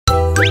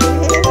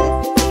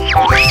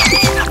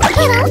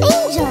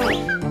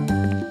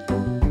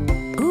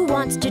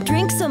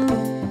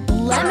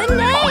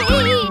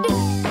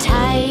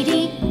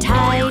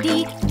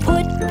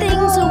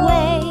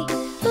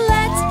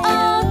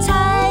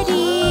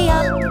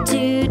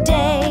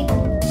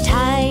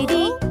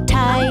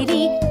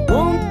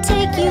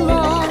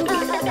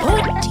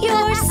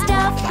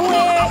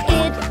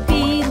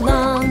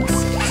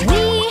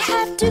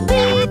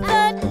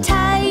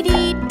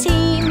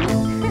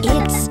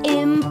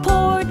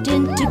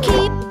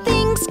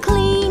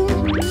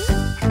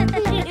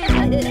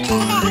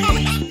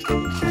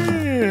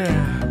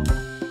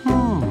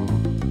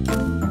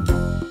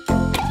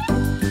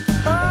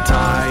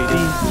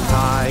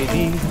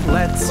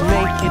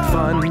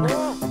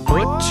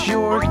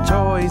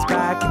toys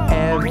back,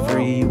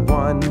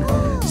 everyone.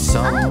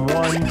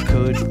 Someone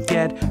could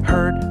get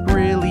hurt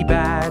really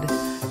bad,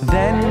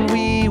 then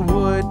we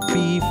would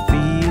be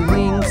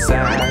feeling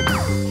sad.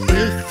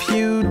 If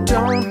you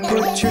don't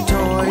put your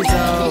toys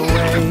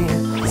away,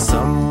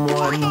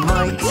 someone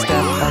might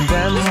step on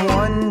them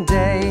one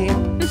day.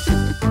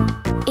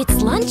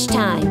 It's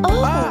lunchtime.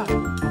 Oh! Ah.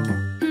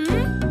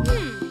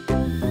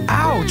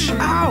 Ouch!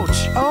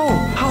 Ouch! Oh,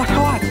 hot,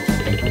 hot!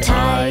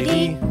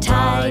 Tidy,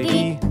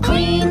 tidy,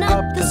 clean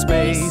up the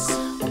space.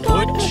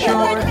 Put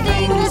your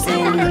things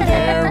in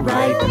their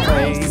right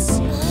place.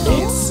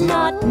 It's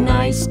not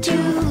nice to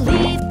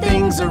leave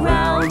things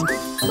around.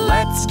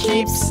 Let's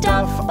keep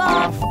stuff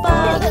off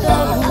of the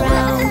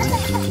ground.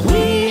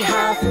 We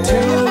have to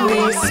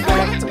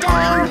respect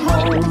our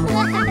home.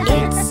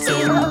 It's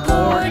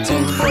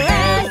important for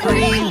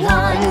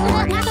everyone.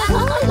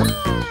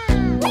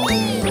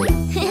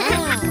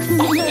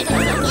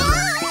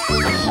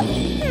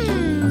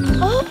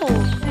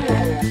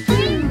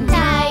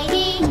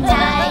 Tidy,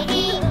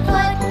 tidy,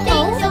 put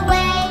things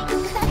away.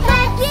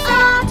 Let's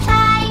all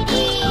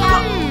tidy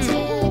up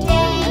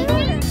today.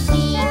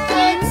 We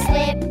could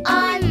slip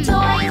on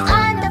toys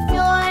on the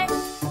floor,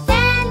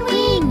 then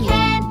we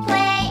can't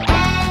play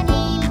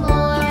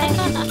anymore.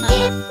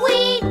 If we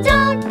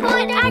don't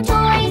put our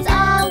toys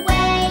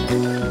away,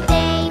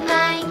 they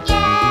might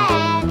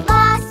get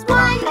lost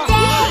one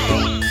day.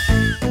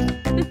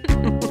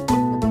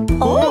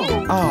 Oh!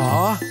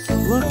 Aw,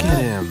 look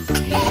at him.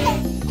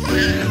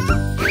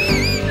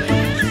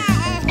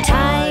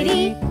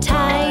 Tidy,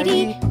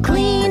 tidy,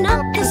 clean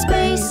up the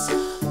space.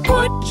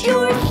 Put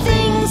your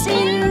things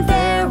in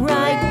their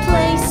right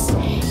place.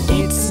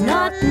 It's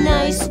not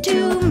nice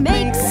to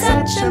make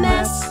such a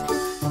mess.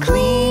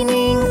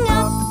 Cleaning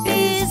up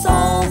is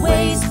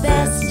always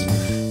best.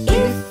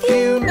 If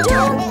you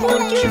don't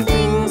put your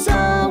things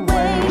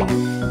away,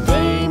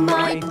 they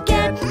might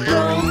get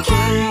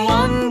broken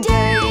one day.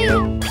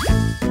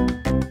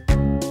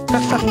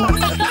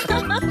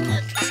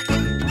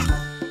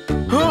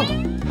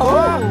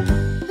 Oh!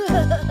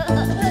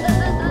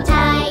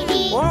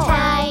 Tidy, Wow.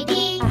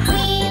 tidy,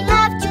 we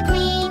love to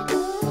clean.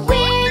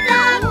 We're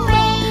the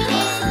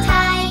bravest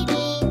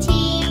tidy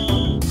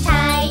team.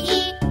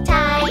 Tidy,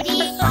 tidy,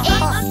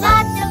 it's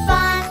lots of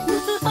fun.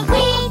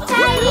 We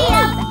tidy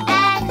up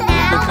and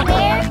now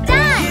we're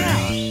done.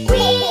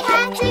 We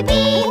have to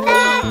be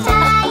the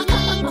tidy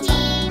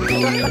team.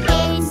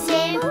 It's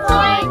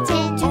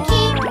important to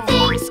keep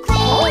things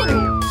clean.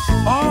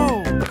 Oh!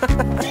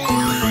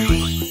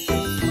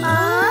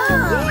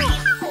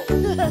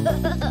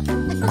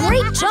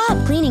 Great job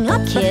cleaning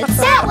up, kids.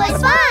 That was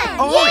fun!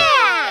 Oh. Yeah!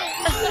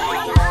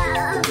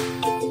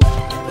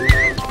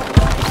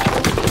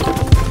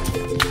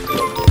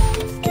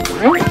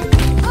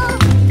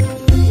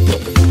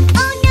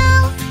 Oh no,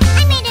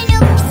 I made an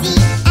oopsie,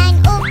 an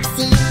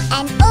oopsie,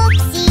 an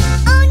oopsie.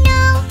 Oh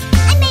no,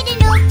 I made an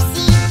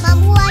oopsie. Mom,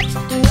 what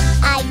do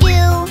I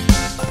do?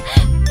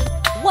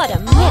 What a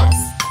mess.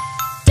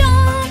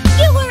 Don't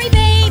you worry,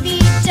 baby.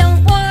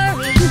 Don't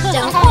worry,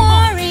 don't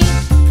worry.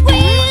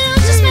 We'll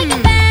just make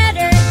it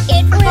better.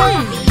 It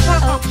will be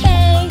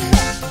okay.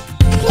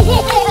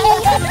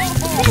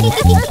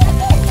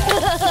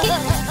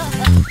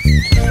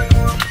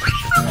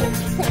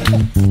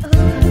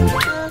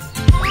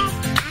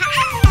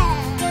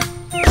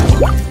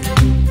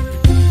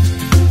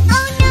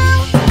 Oh no,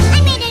 I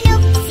made an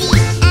oopsie,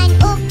 an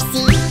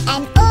oopsie,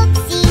 an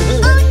oopsie.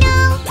 Oh no,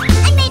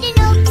 I made an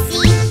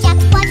oopsie. Jack,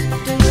 what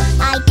do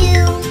I do?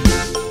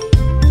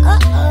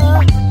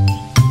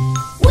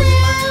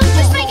 We'll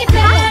just make it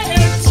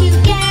better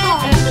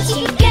together,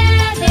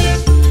 together.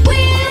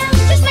 We'll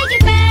just make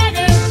it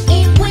better.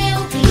 It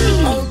will be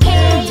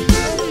okay.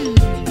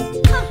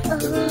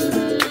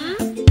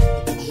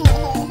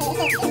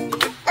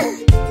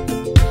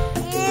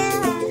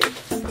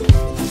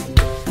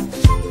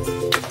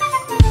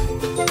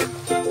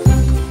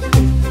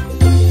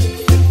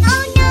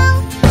 Oh no,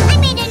 I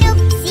made an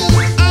oopsie,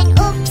 an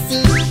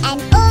oopsie, an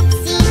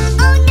oopsie.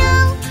 Oh no,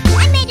 I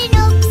made an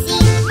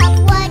oopsie. But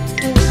what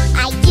do I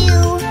do?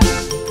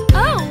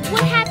 Oh,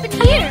 what happened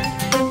here?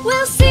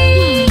 We'll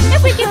see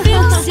if we can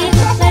fix it.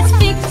 Let's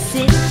fix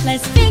it.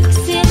 Let's fix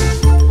it.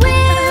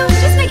 We'll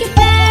just make it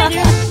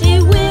better.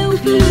 It will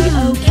be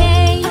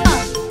okay.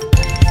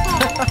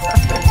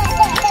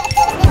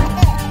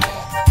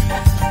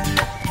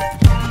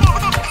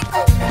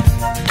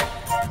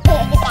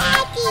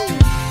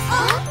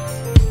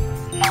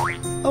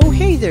 Oh,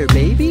 hey there,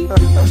 baby. Oh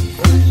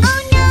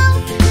no,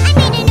 I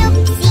made an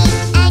oopsie,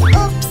 an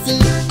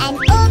oopsie, an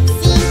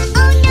oopsie.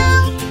 Oh no,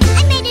 I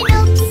made an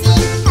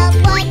oopsie. But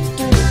what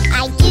do I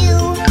do?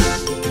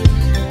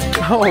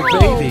 Oh,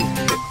 baby.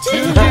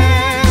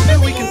 Together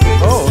we can fix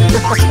Oh. it.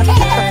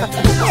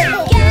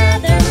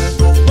 Together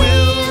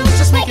we'll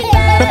just make it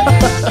better.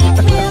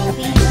 It will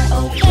be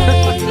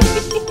okay.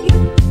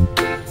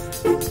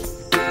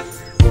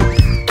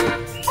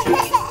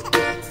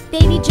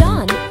 Baby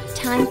John,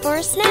 time for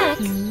a snack.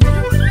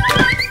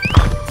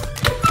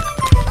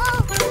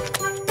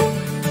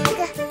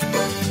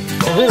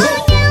 Oh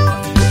no,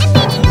 I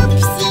made an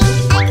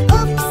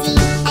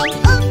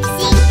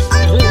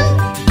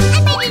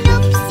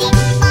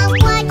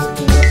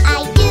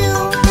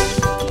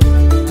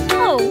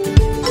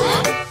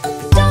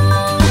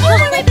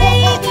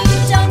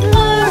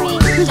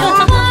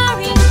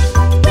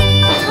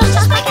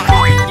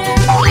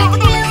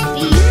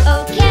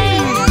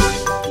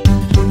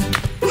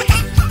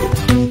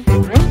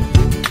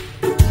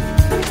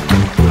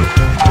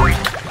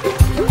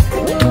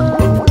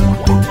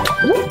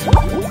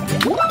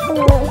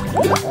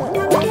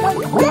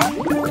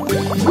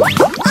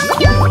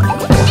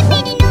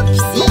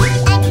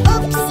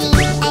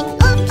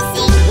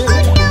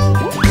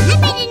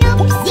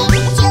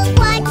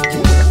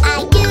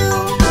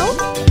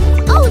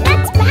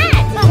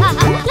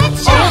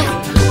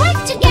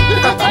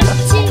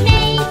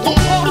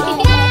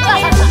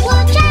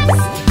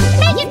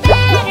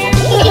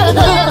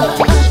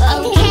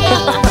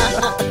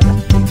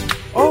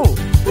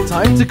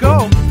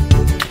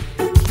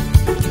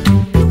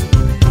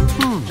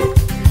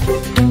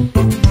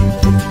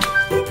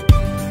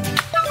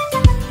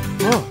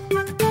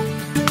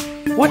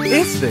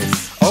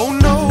this? Oh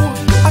no,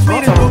 I've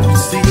made an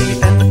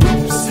oopsie and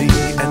oopsie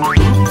and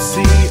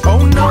oopsie.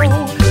 Oh no,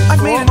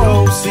 I've made an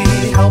oopsie.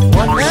 Help,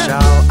 what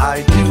shall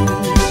I do?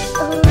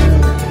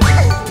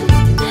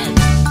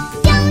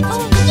 Don't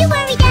you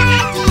worry,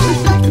 Daddy.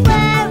 Don't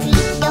worry,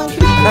 don't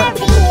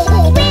worry.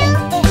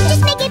 We'll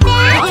just make it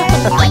better.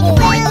 It will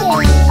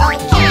be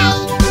okay.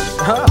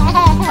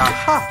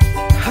 Aha!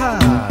 Ha!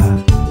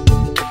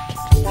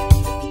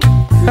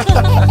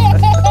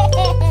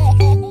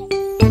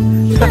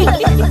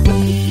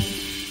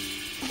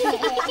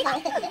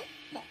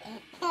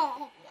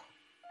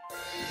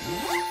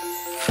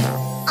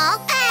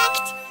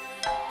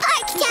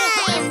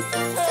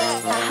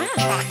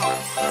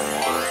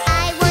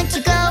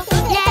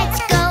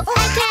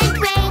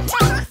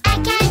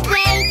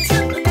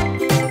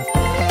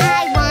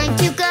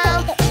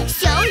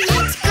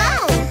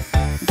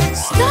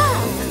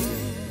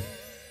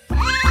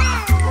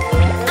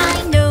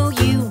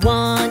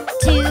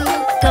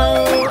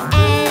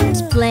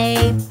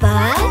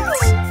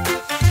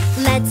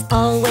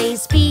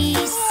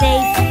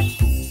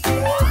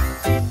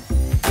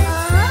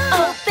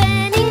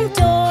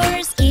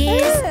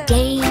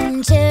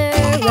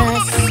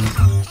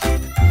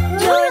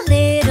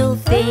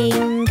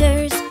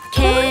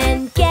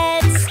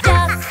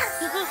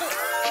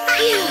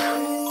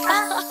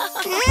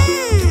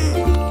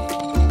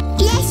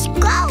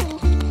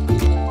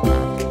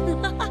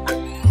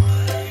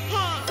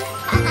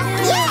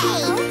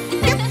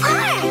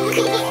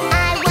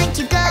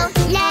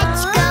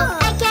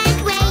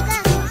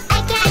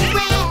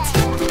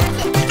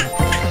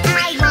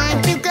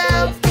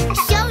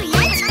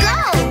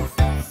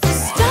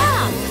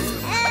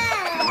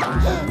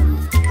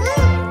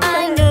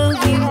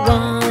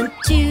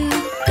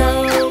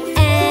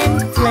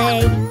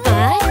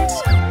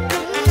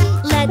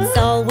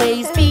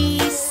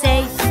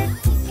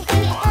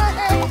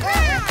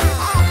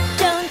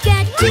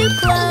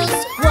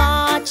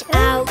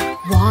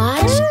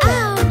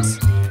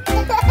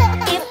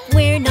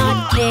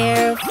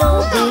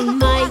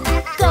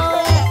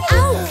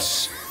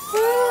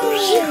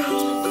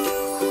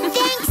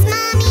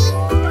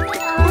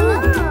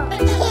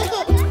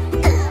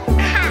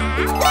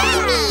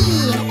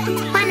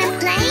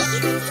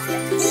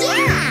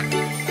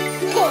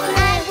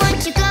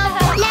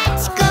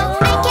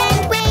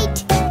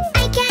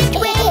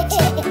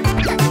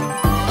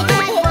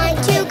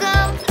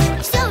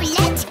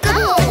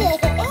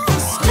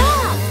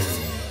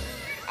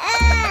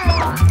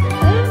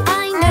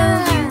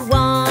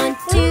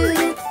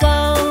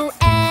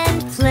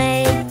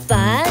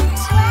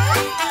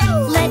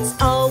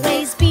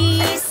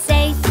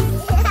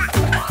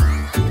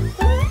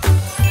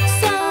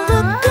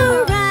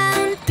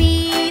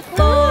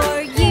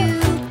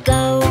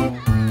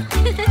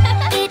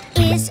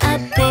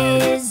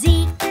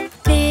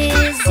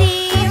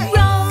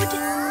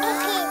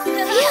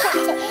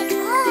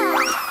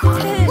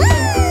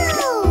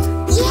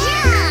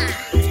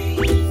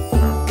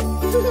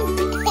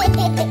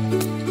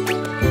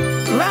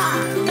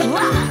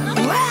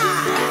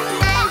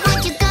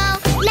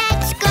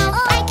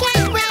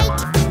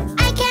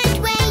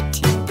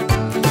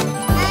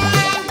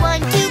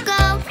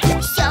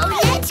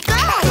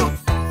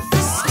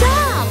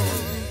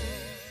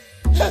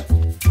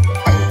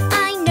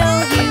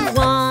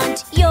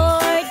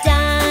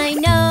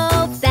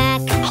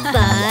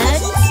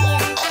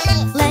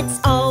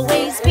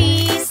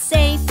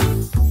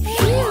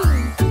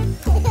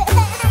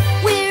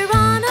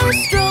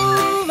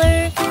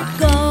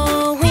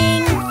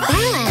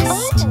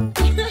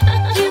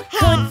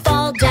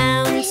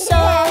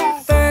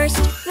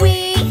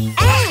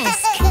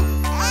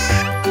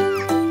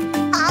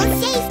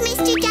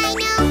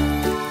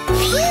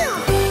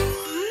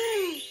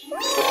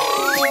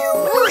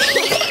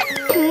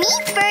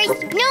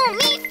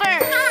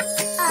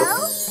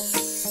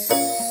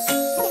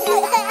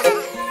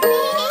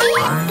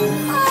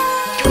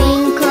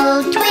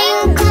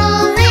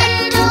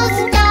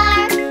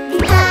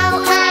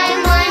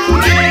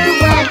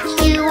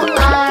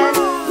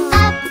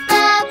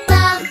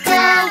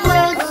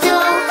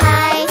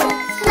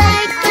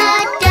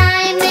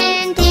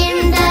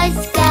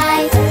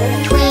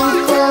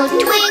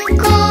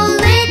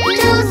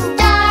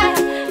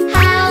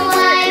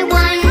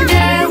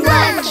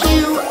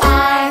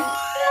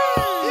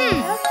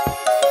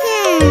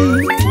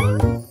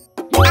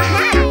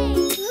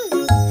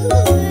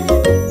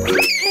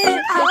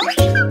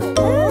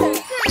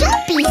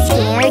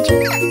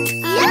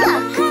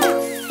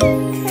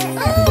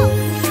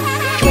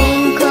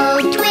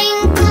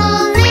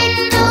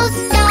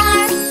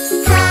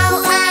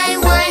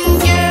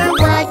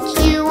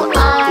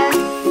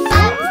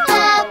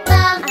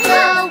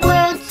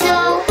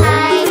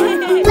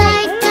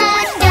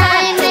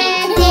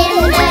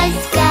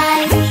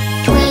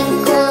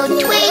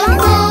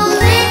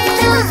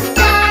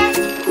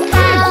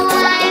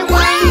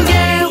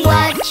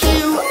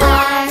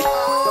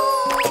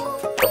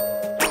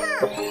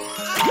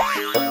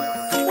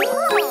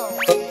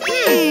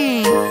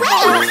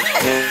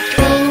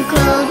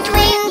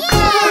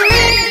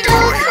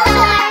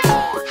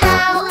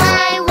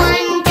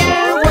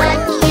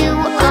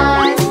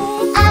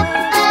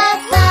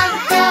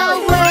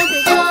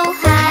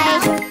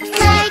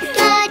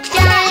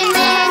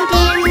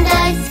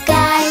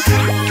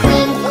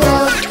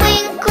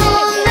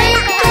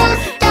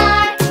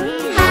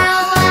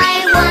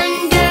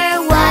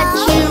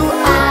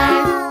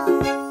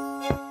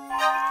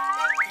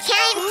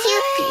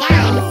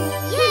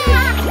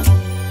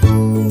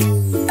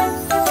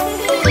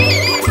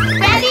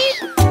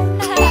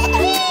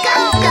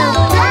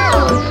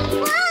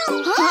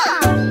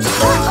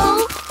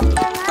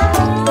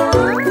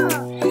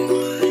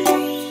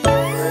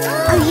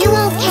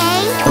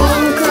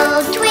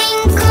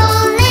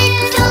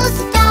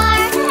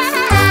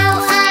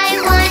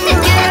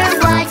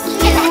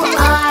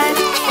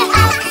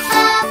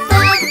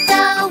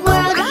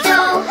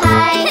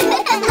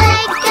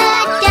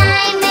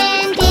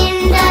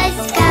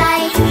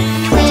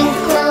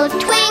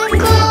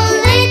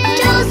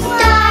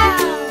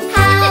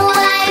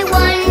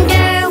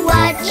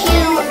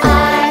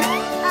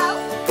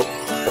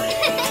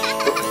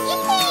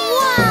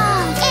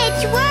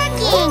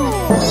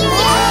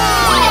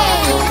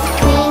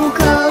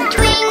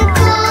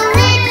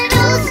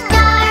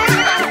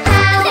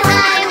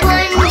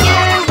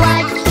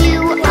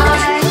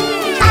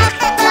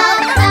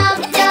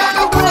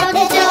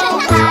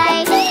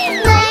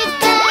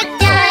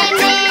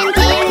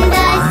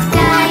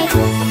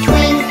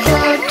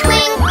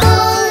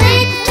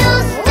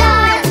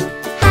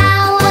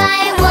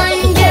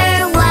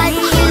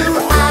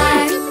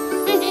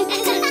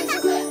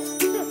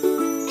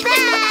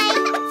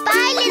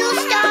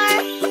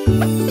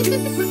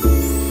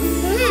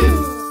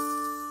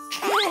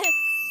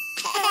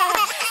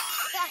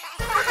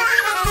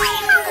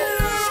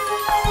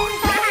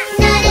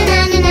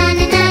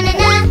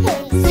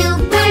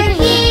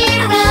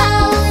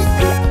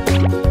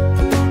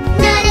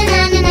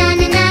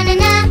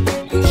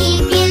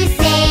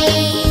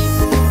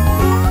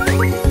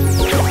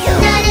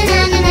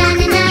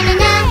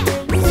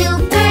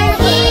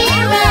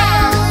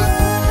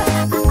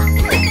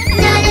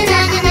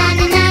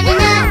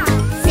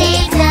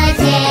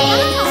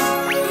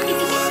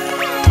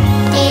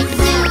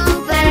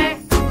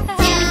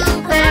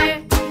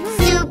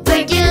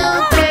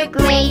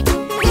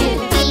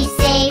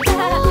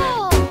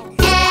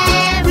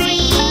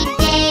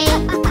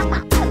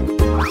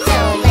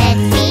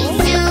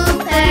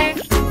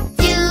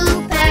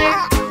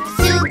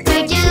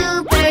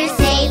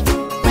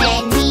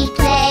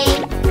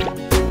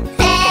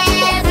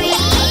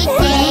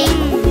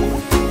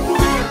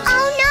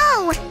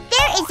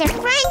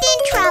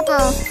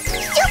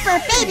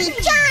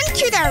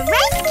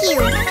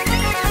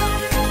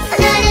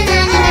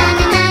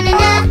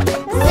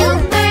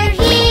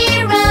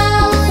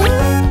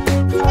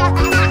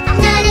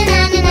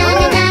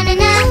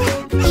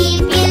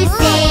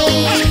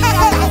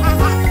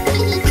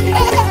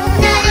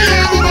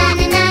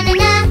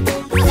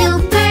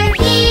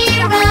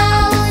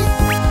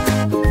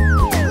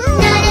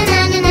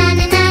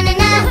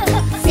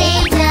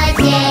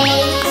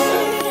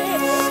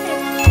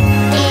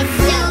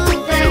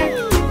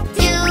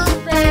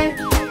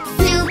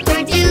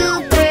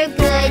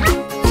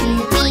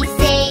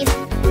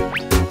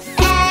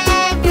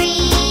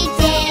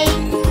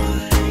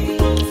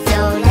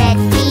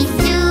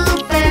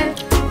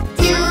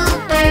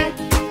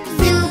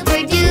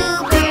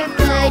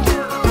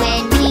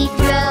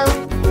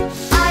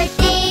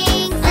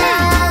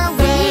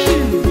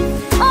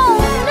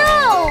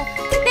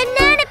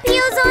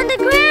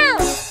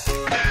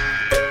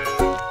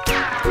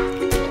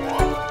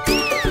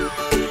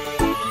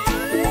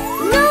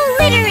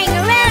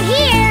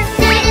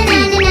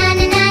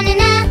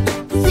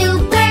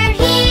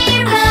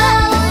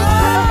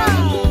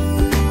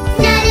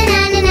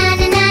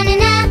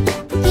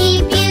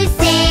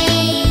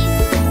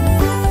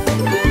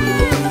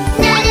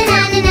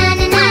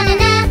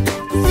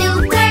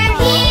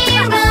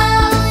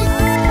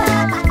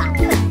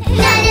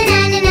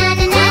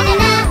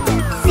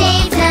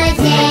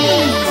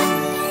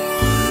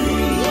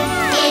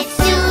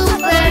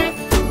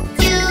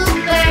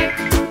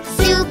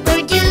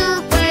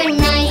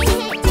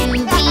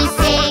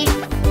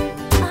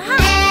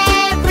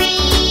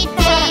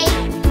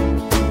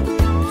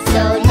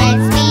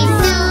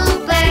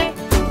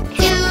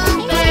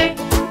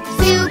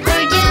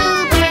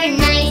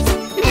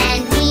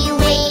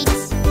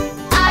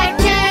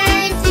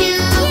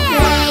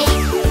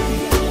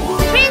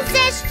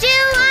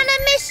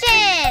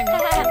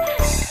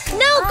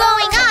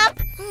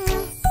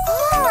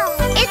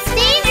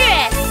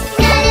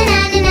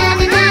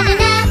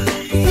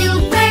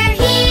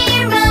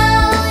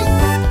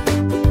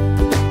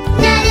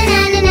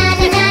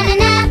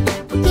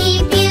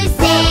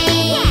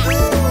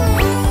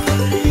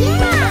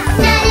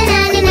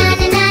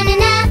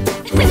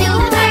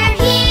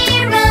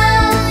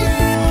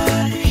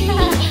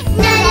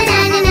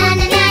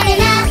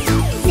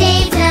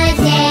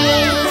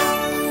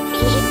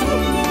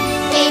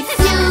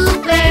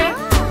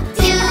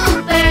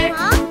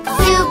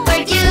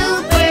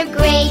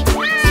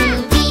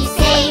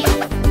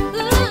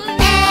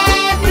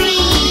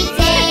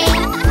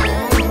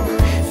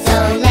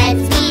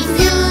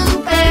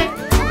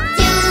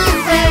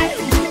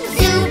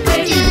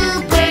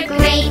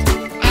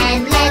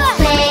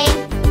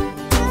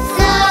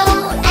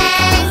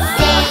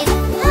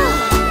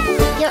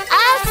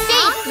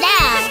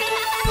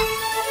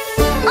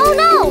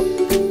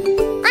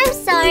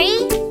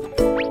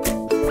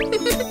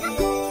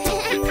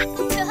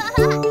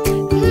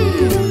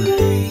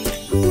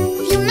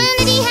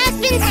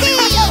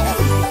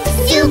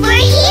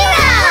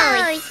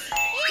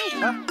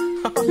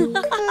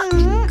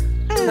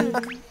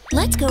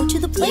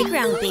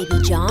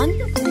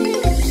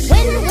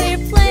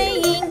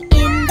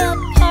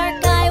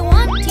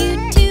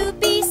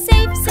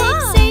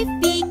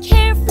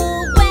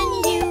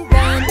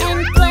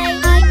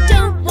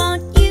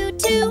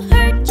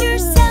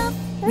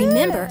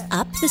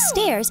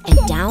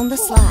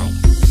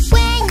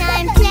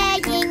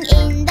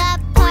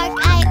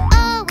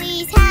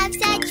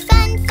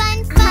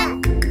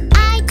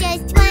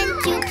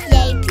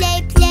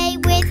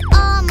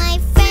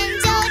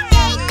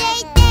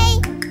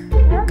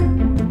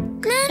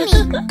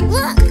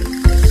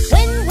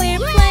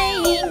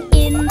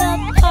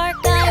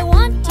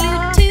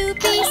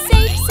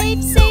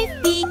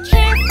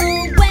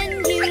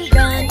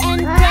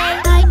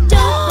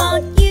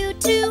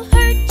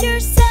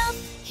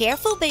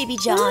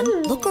 John.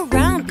 Look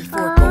around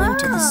before going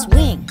to the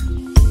swing.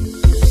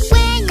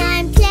 When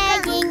I'm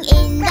playing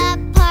in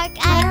the park,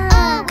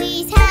 I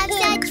always have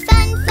such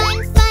fun, fun,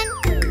 fun.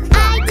 I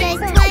just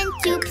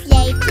want to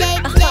play, play,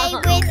 play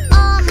with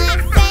all my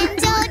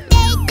friends all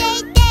day, day,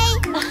 day.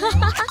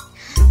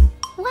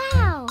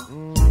 Wow.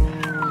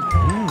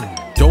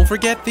 Don't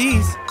forget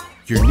these.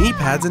 Your knee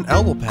pads and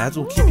elbow pads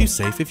will keep you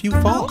safe if you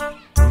fall.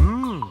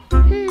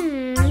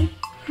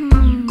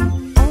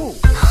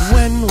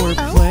 When we're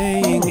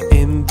playing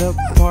in the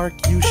park,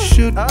 you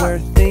should wear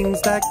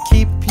things that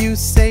keep you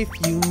safe.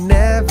 You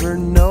never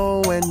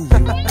know when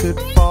you could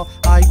fall.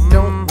 I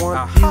don't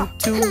want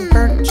you to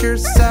hurt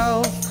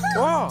yourself.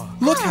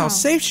 Look how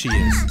safe she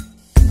is.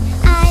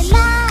 I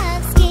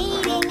love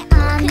skating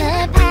on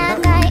the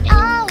path. I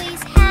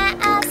always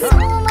have so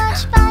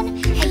much fun.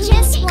 I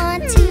just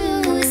want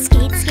to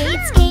skate, skate,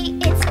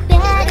 skate. It's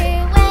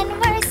better when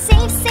we're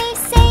safe, safe,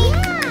 safe.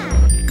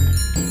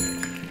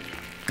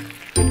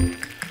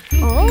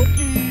 Oh?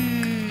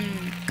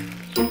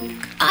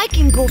 I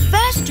can go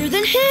faster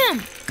than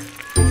him.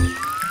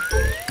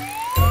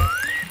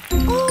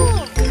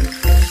 Oh,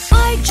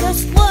 I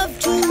just love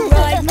to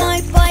ride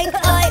my bike.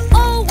 I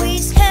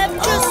always have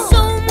just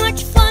so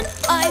much fun.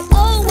 I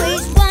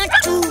always want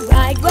to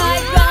ride,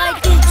 ride,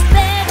 ride. It's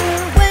better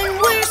when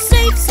we're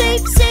safe,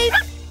 safe, safe.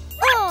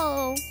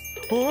 Oh.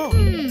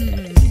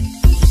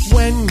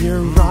 When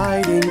you're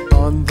riding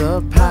on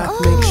the path,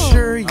 make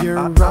sure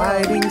you're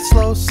riding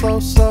slow, slow,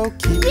 slow.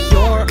 Keep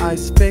your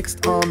eyes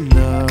fixed on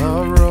the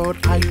road.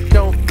 I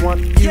don't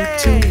want you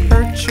to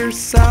hurt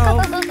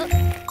yourself.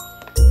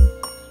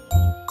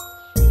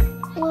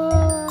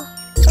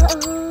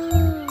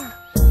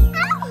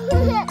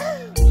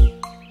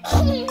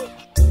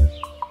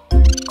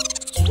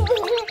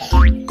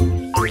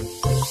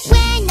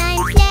 When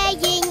I'm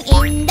playing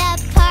in the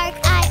park,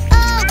 I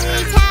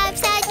always have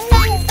such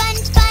fun, fun,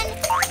 fun.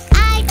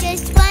 I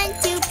just want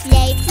to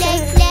play, play,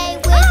 play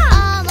with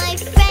all my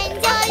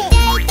friends all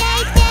day,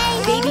 day, day.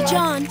 Baby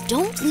John,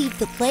 don't leave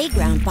the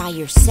playground by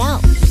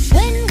yourself.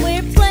 When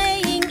we're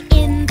playing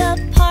in the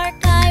park,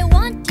 I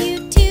want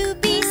you to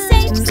be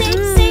safe,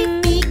 safe,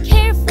 safe. Be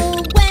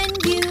careful when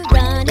you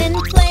run and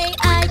play.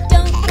 I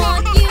don't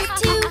want you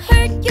to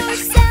hurt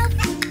yourself.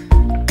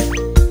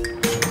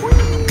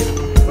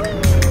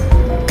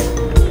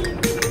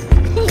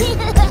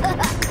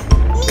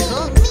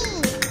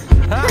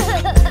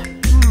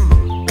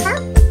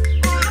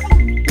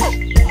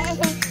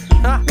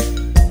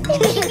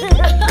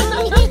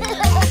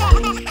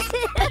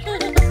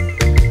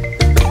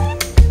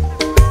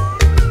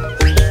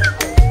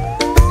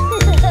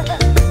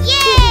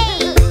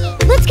 Yay!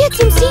 Let's get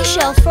some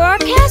seashells for our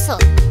castle.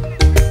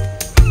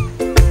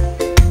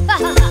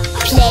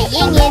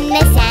 Playing in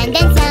the sand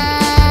and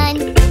sun,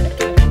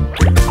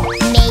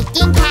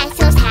 making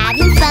castles,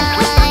 having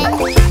fun.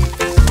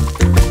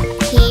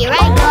 Here I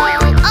go.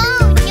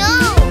 Oh no!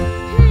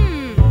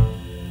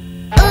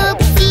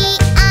 Oopsie,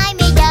 I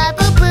made a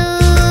boo-boo.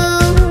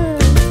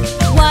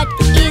 What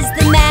is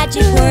the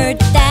magic word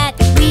that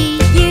we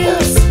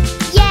use?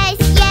 Yes,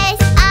 yes,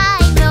 I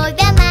know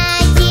the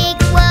magic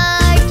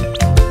word.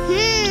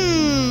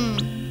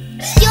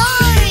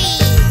 Story.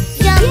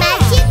 The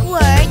magic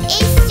word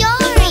is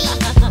story.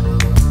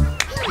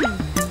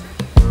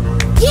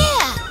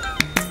 Yeah.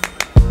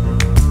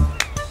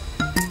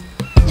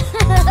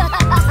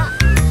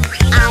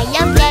 I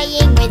love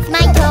playing with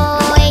my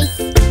toys,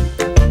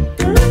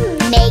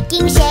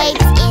 making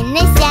shapes in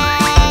the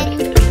sand.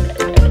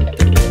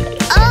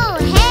 Oh,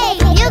 hey,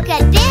 look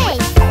at this.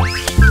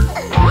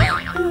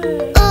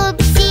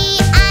 Oopsie,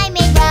 I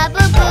made a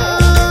boo-boo.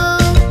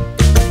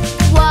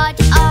 What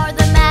are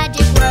the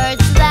magic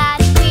words that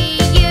we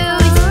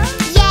use?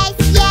 Yes,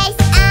 yes,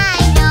 I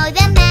know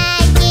the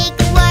magic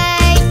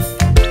words.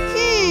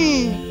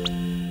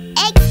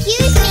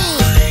 Excuse me.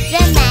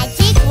 The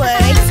magic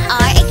words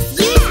are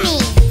excuse me.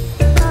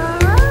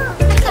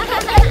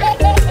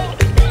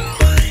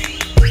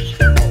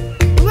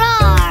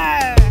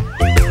 Roar!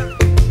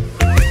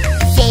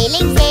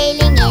 Sailing,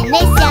 sailing in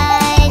the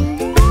sun.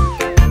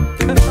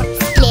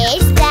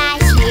 Splish,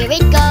 splash, here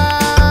it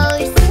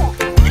goes.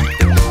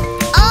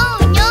 Oh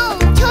no,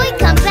 toy,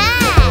 come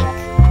back.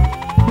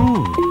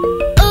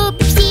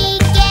 Oopsie,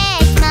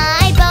 get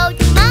my boat,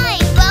 my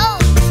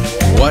boat.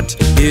 What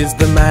is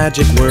the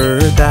magic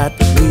word that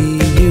we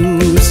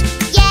use?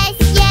 Yes,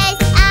 yes,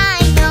 I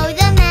know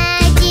the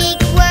magic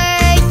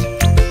word.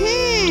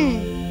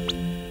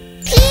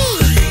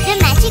 Please, the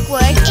magic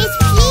word is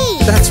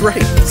please. That's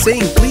right.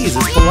 Saying please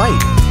is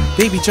polite.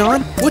 Baby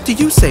John, what do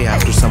you say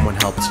after someone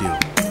helps you?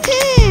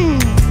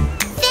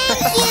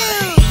 Thank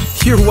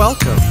you. You're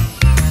welcome.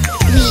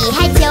 We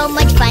had so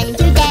much fun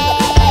today.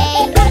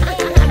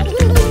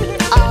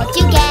 All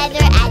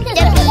together at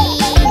the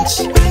beach.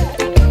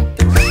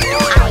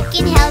 I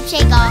can help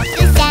shake off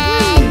the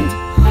sand.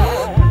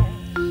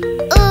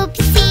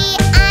 Oopsie,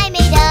 I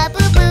made a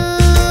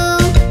boo-boo.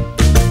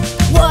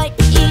 What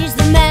is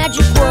the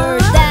magic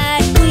word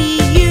that we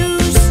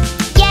use?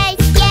 Yes,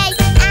 yes,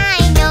 I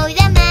know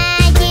the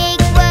magic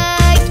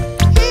word.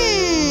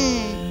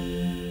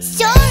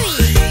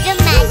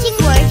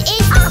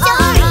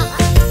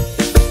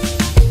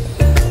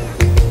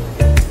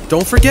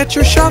 Don't forget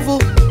your shovel.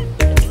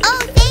 Oh,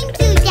 thank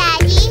you,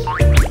 Daddy.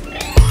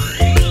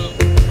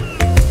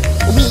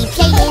 We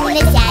play in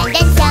the sand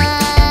and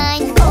sun.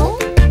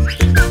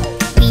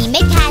 We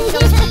made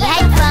castles, we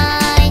had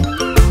fun.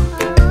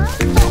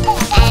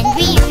 And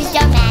we used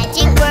our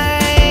magic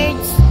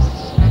words.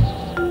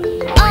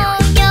 Oh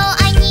no,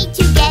 I need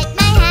to get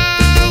my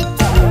hat.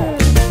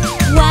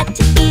 What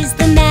is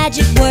the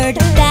magic word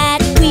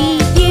that we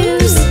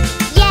use?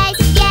 Yes,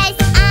 yes,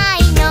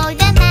 I know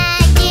the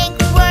magic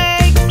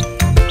word.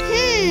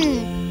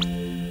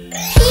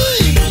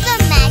 Please, the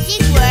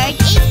magic word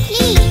is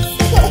please.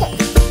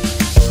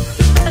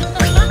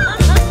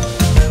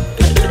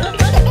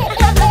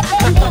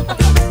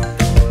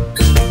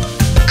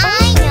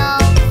 I know,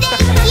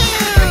 thank you.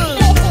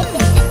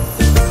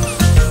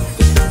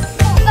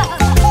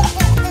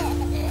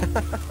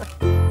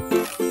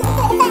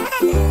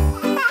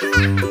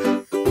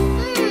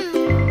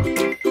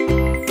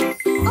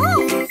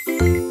 Oh,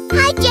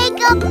 hi,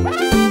 Jacob.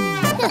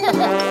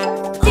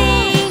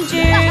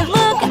 Danger,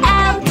 look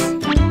out!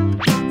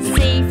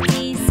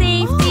 Safety,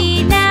 safety,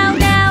 now,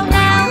 now,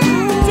 now!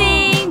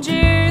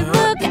 Danger,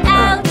 look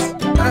out!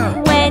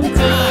 When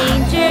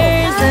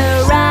danger's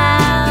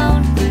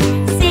around.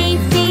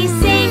 Safety,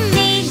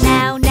 safety,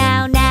 now,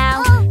 now,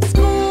 now!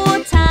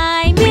 School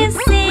time is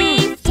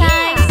safe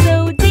time,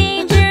 so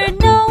danger,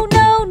 no,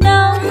 no,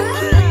 no!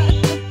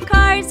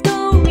 Cars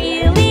go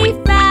really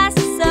fast,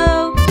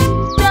 so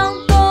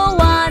don't go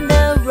on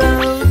the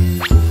road.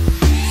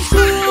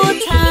 School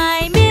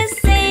time is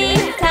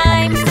safe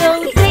time,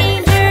 so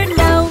danger,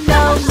 no,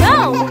 no, no!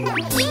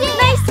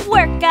 Nice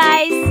work,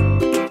 guys!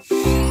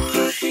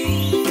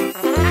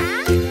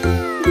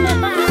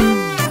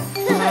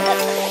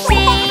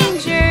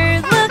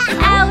 Danger, look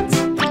out!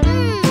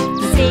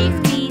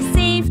 Safety,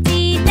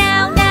 safety,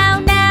 now, now,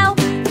 now!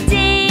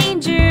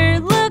 Danger,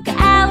 look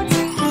out!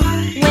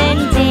 When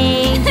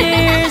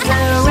danger's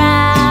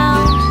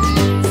around.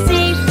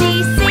 Safety,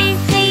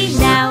 safety,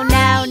 now,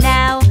 now,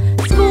 now!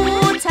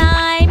 School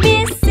time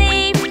is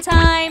safe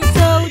time,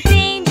 so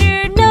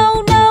danger,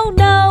 no, no,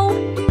 no!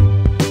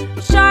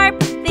 Sharp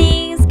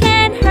things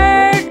can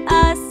hurt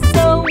us,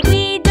 so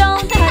we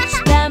don't touch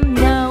them,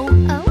 no!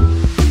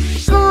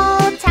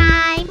 School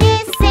time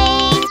is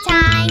safe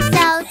time,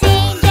 so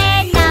danger,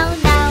 no,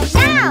 no,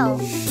 no.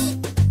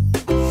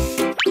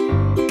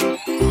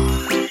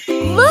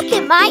 Look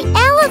at my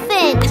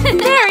elephant.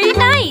 Very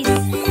nice!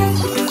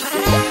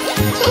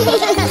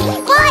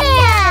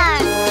 Fire!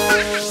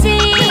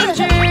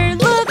 Danger,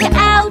 look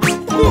out!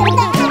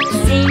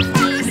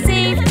 Safety,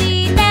 safety,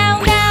 now,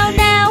 now,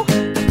 now!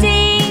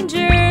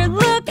 Danger,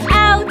 look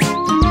out!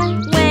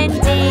 When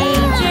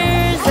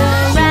danger's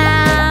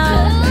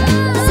around.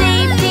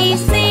 Safety,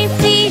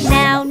 safety,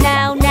 now,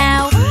 now,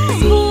 now!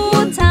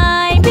 School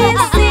time is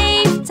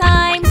safe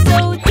time,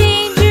 so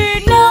danger,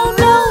 no,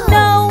 no,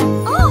 no!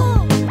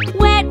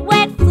 Wet,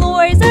 wet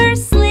floors are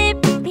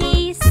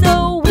slippy,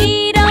 so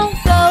we don't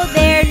go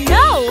there,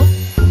 no!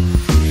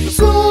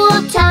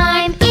 School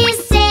time is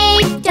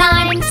safe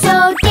time,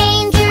 so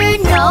danger,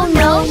 no,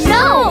 no,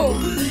 no.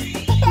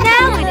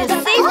 Now it is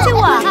safe to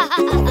walk.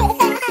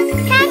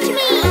 Catch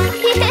me.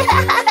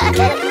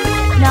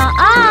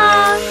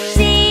 Nuh-uh.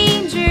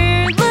 Danger,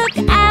 look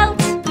out.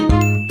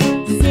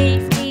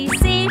 Safety,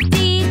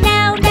 safety,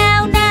 now,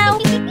 now, now.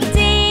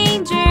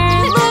 Danger,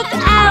 look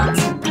out.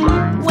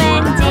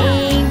 When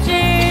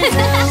danger's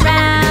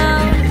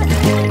around.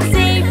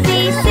 Safety,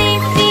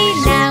 safety,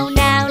 now,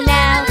 now,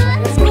 now.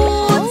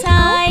 School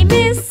time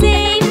is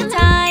safe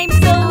time,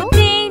 so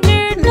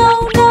danger, no,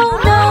 no,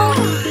 no.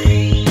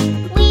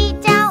 We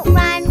don't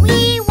run, we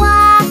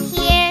walk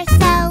here,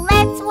 so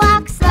let's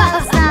walk slow,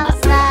 slow,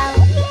 slow.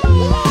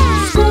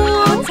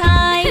 School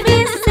time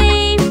is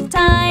safe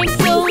time,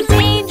 so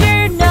danger,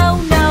 no,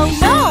 no,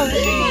 no.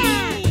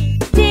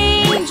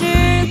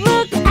 Danger,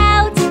 look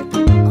out.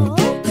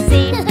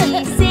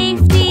 Safety,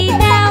 safety,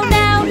 now,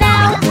 now,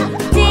 now.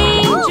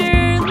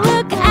 Danger,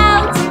 look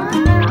out.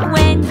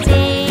 When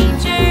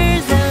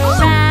danger's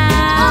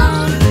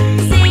around.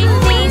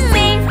 Safety,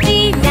 safety,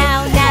 now,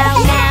 now,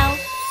 now.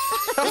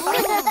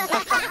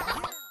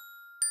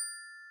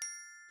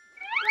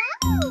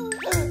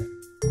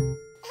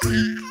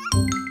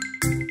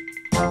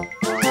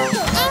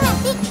 I'm a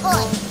big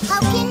boy. How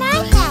can I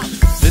help?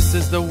 This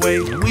is the way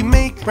we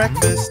make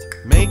breakfast.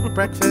 Make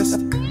breakfast,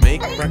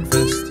 make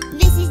breakfast.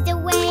 This is the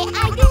way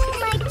I do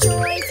my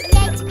chores.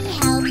 Let me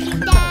help you,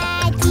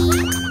 Daddy.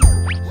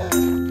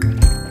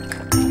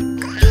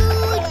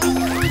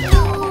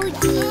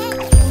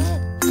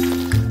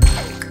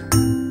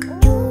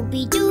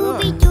 Dooby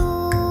dooby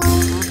doo.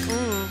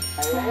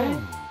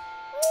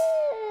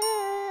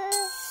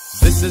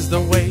 This is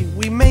the way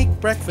we make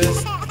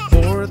breakfast.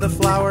 Pour the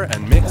flour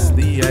and mix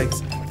the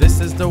eggs. This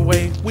is the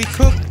way we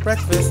cook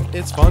breakfast.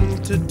 It's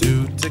fun to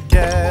do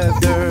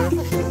together.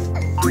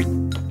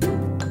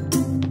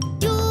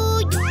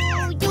 Doo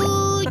doo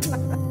doo doo.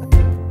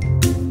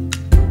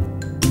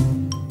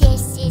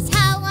 This is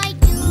how I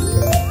do.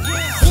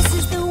 This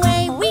is the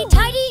way we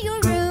tidy your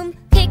room.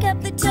 Pick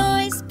up the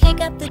toys,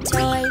 pick up the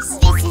toys.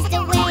 This is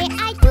the way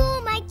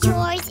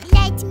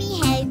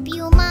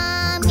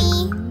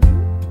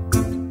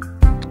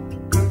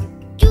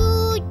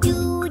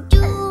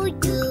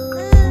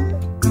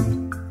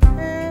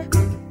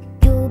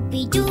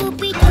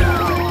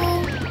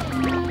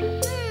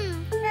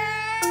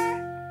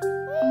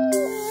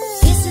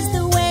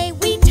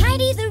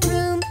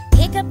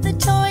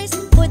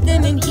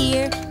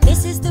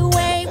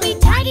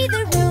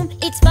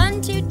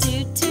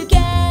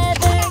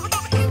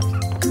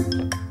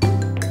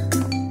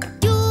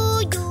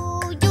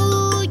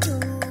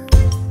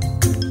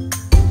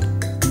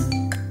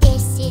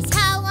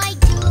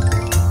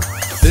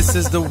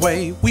This is the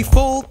way we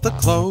fold the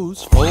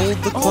clothes, fold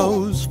the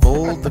clothes,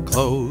 fold the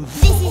clothes.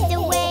 This is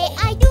the way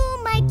I do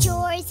my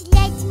chores.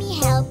 Let me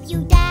help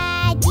you,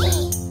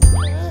 Daddy.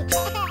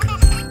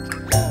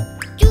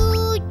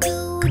 Do,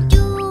 do,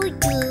 do,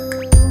 do.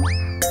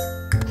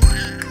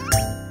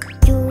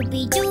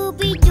 Dooby,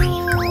 dooby,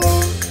 doo.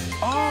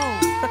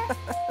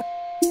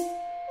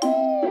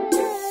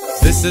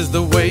 This is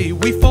the way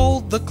we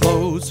fold the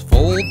clothes,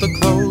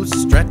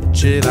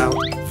 stretch it out.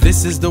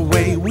 This is the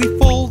way we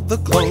fold the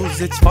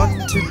clothes. It's fun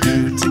to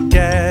do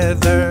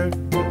together.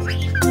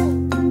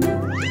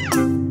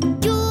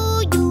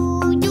 Do,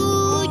 do,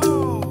 do,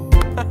 do.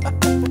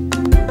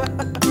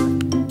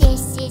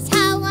 This is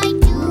how I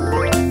do.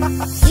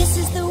 This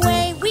is the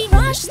way we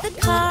wash the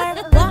car,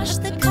 wash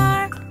the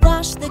car,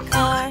 wash the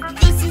car.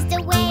 This is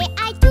the way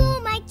I do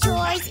my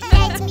chores.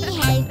 Let me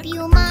help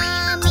you,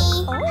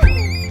 Mommy.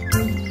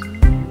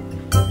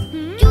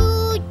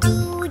 Do,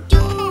 do,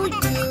 do,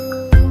 do.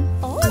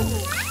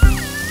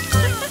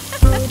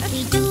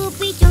 Doopy,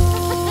 doopy, doo.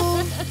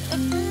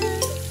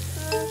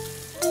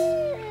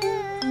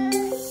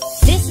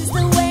 This is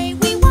the way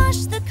we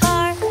wash the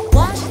car,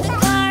 wash the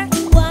car,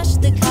 wash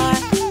the car.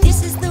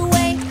 This is the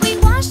way we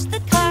wash the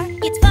car.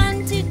 It's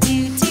fun to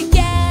do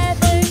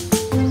together.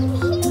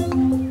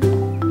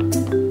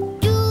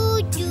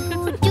 Do,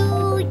 do, do,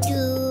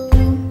 do.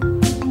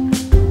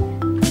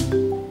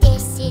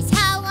 This is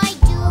how I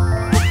do.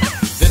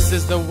 This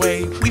is the way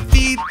we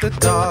feed the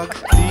dog,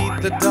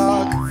 feed the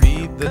dog,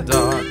 feed the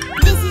dog.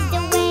 This is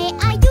the way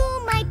I do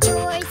my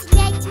chores.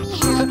 Let me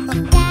help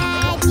you,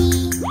 Daddy.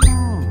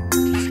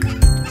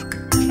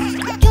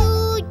 Do,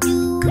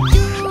 do,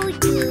 do,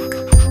 do.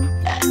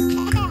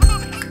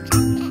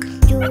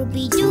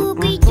 Dooby,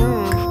 dooby,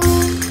 doo.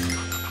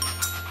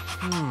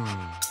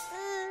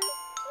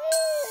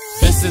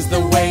 This is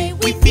the way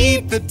we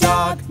feed the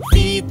dog,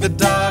 feed the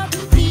dog,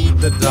 feed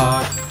the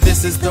dog.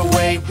 This is the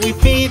way we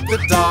feed the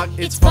dog.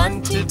 It's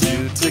fun to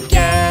do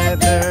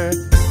together.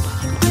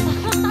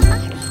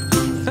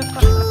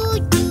 Do,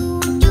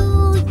 do, do,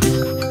 do.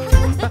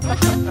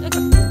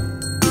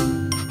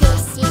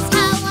 This is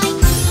how I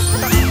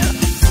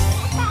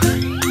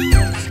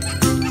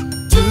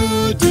Do,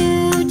 do,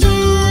 do,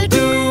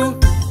 do.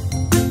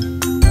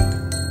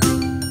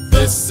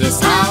 This is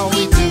how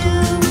we do.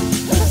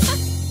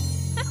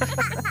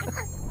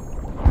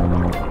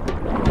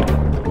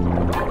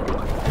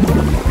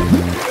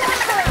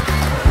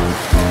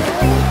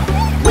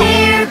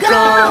 We're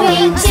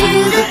going to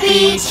the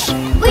beach.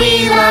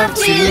 We love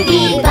to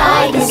be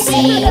by the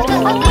sea.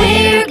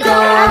 We're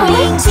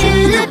going to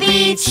the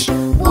beach.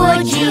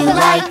 Would you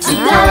like to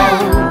go?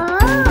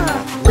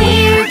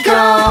 We're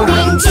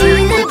going to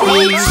the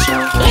beach.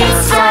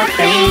 It's our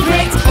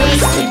favorite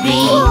place to be.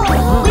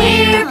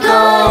 We're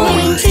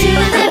going to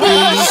the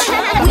beach.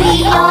 We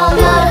all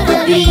love the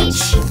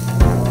beach.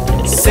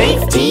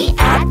 Safety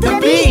at the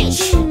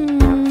beach.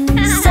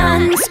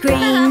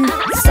 Sunscreen,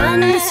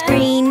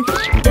 sunscreen.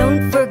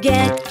 Don't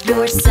forget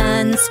your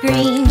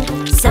sunscreen.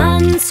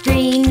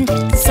 Sunscreen,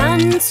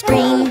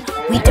 sunscreen.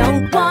 We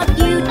don't want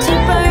you to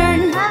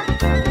burn.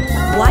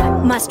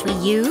 What must we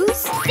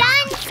use?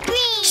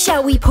 Sunscreen!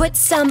 Shall we put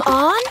some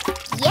on?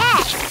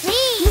 Yes,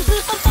 please!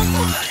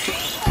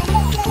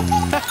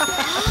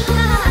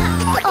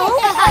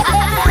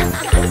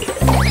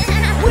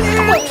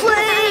 We're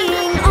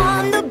playing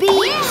on the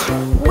beach.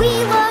 We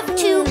love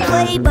to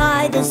play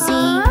by the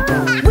sea.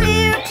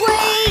 We're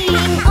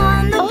playing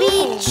on the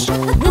beach.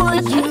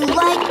 Would you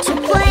like to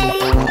play?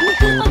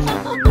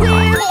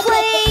 We're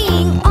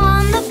playing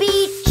on the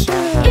beach.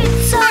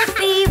 It's our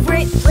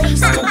favorite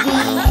place to be.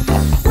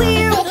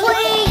 We're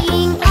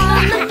playing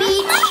on the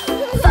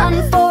beach. Fun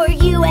for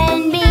you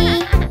and me.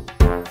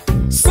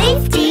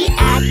 Safety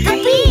at the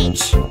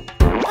beach.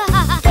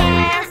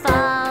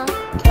 Careful,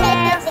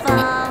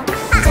 careful,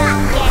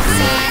 don't get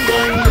sand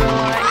in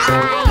your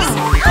eyes.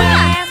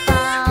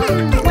 Careful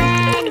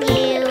when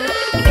you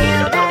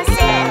build a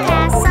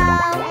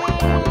sandcastle.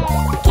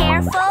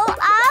 Careful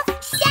of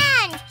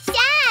sand,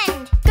 sand,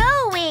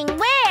 going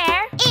where?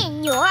 In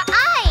your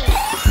eyes.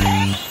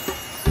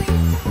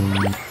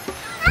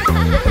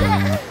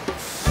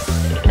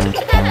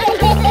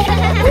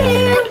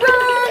 We're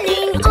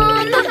running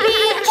on the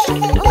beach.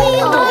 We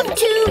love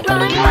to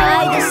run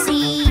by the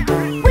sea.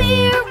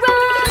 We're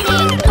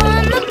running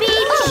on the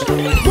beach.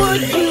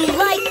 Would you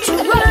like to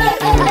run?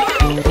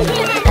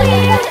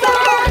 We're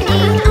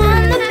running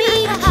on the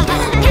beach.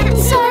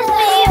 It's our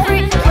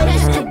favorite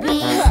place to be.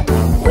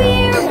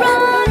 We're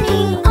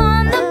running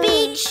on the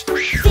beach,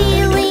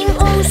 feeling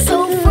oh so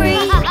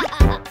free.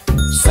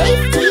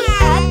 Safety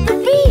at the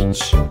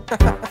beach.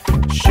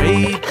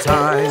 Shade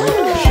time,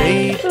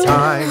 shade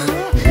time.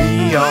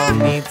 We all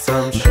need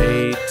some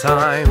shade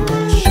time.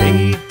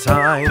 Shade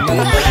time,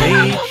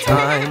 shade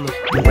time.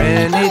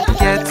 When it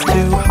gets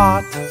too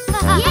hot,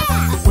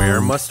 Yeah, where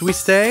must we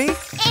stay?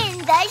 in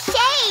the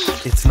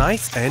shade. It's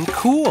nice and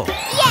cool.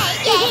 Yay,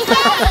 yay,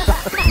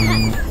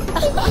 yay.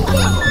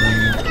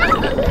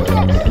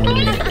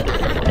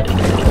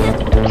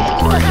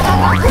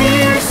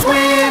 We're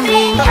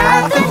swimming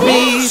at the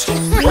beach.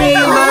 We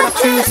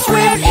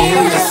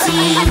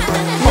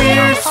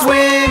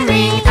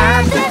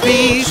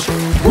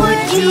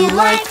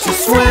like to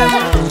swim.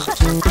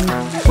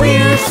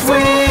 We're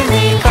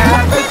swimming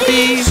at the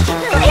beach.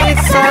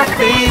 It's our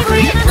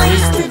favorite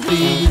place to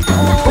be.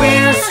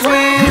 We're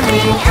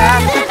swimming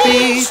at the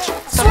beach,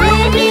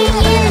 swimming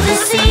in the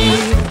sea.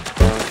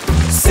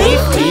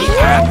 Safety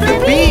at the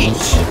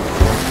beach.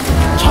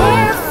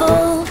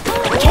 Careful,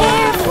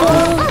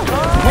 careful,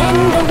 when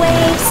the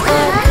waves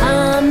are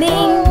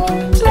coming.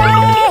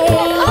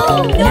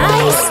 Play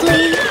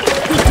nicely,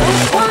 we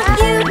don't want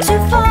you to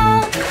fall.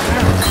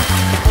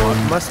 What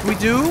must we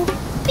do?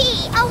 Be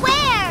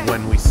aware.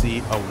 When we see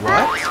a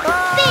what?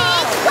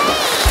 Big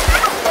wave.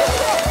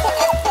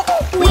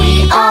 We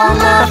all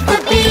love the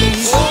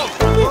beach.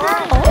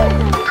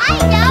 I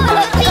know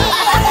the beach.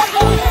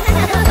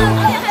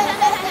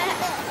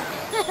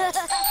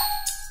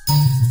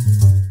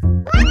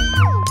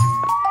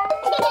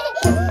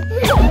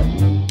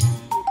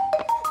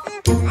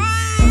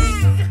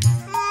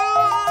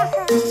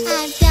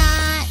 I've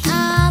got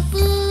a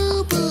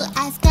boo-boo.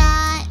 I've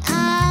got a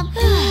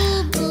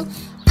boo-boo.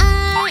 I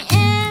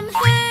am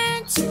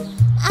hurt.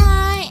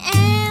 I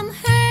am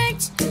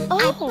hurt. I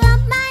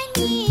bumped my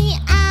knee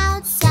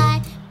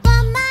outside.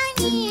 Bumped my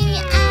knee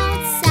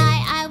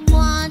outside. I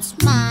want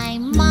my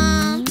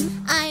mom.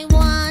 I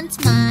want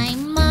my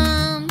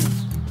mom.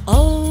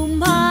 Oh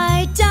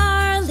my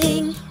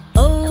darling,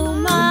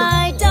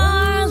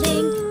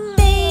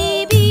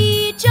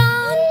 baby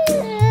John,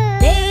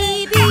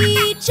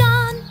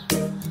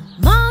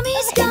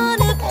 mommy's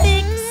gonna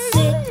fix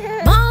it,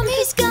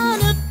 mommy's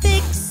gonna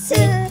fix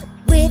it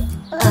with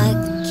a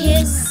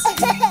kiss,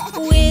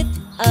 with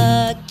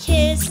a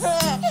kiss.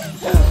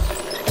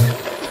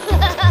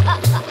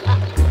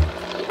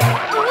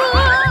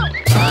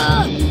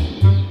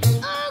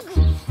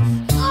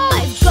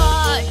 I've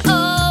got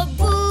a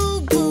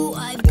boo-boo,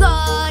 I've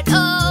got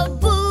a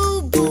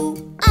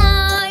boo-boo.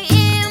 I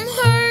am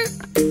hurt,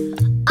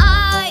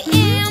 I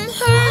am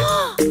hurt.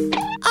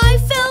 I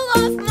fell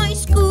off my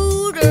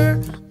scooter,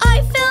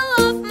 I fell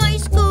off my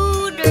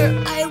scooter.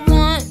 I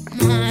want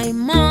my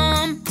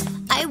mom,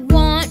 I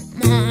want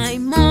my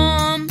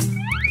mom.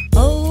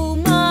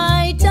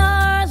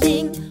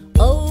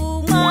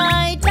 Oh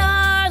my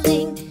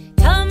darling,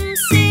 come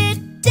sit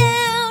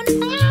down,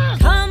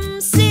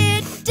 come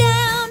sit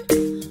down.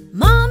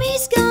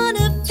 Mommy's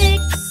gonna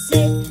fix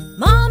it,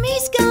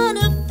 mommy's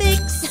gonna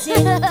fix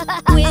it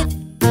with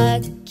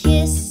a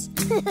kiss,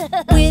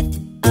 with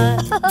a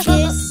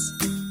kiss.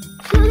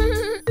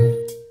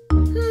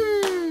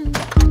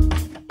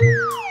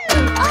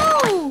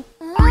 Oh!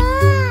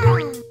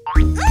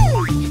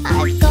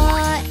 I've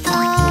got a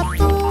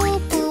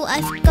boo-boo.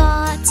 I've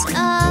got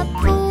a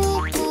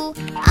boo-boo.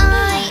 I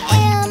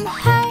am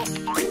hurt.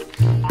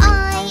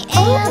 I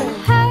am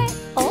hurt.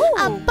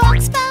 A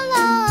box fell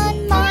on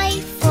my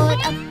foot.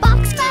 A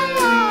box fell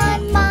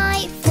on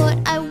my foot.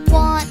 I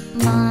want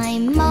my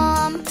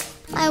mom.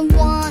 I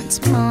want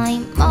my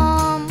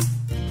mom.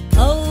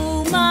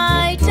 Oh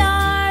my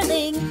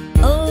darling,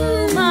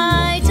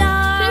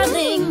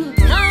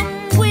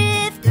 come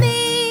with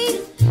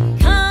me,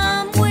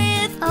 come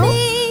with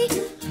me.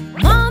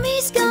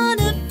 Mommy's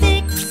gonna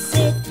fix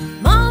it,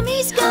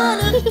 mommy's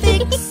gonna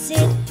fix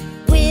it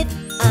with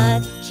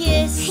a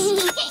kiss,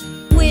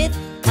 with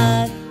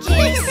a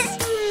kiss.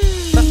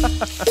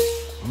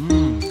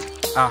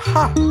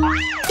 Aha!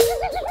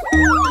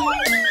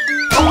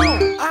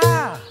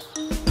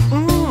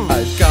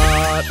 I've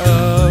got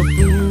a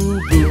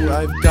boo-boo.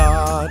 I've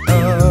got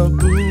a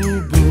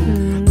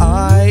boo-boo.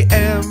 I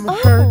am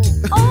hurt.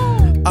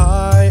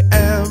 I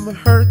am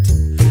hurt.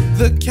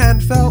 The can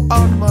fell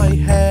on my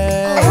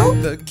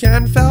head. The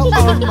can fell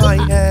on my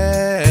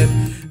head.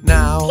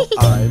 Now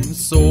I'm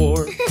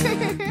sore.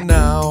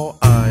 Now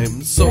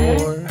I'm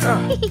sore.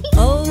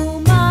 Oh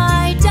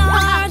my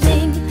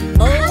darling,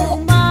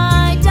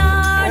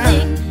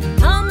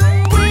 come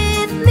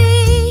with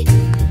me,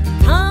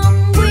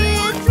 come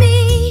with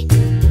me.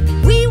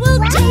 We will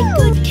take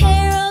good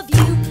care of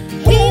you,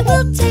 we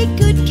will take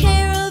good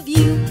care of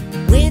you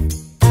with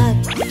a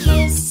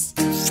kiss,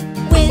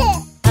 with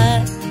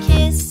a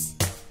kiss.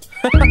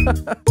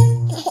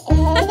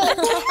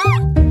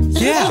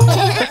 Yeah!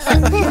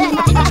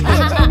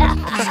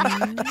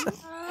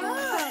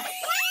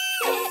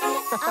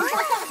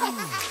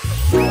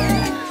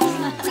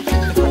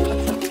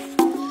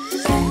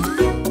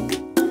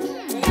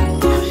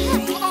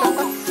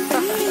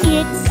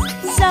 It's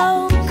so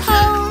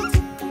cold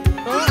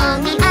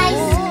On the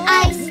ice,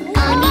 ice,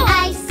 on the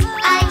ice,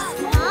 ice.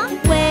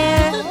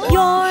 Wear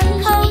your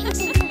coat,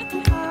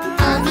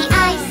 On the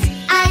ice,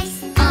 ice,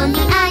 on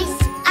the ice,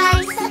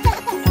 ice.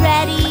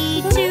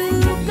 ready to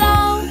go.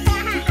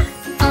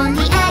 On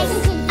the ice,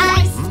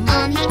 ice,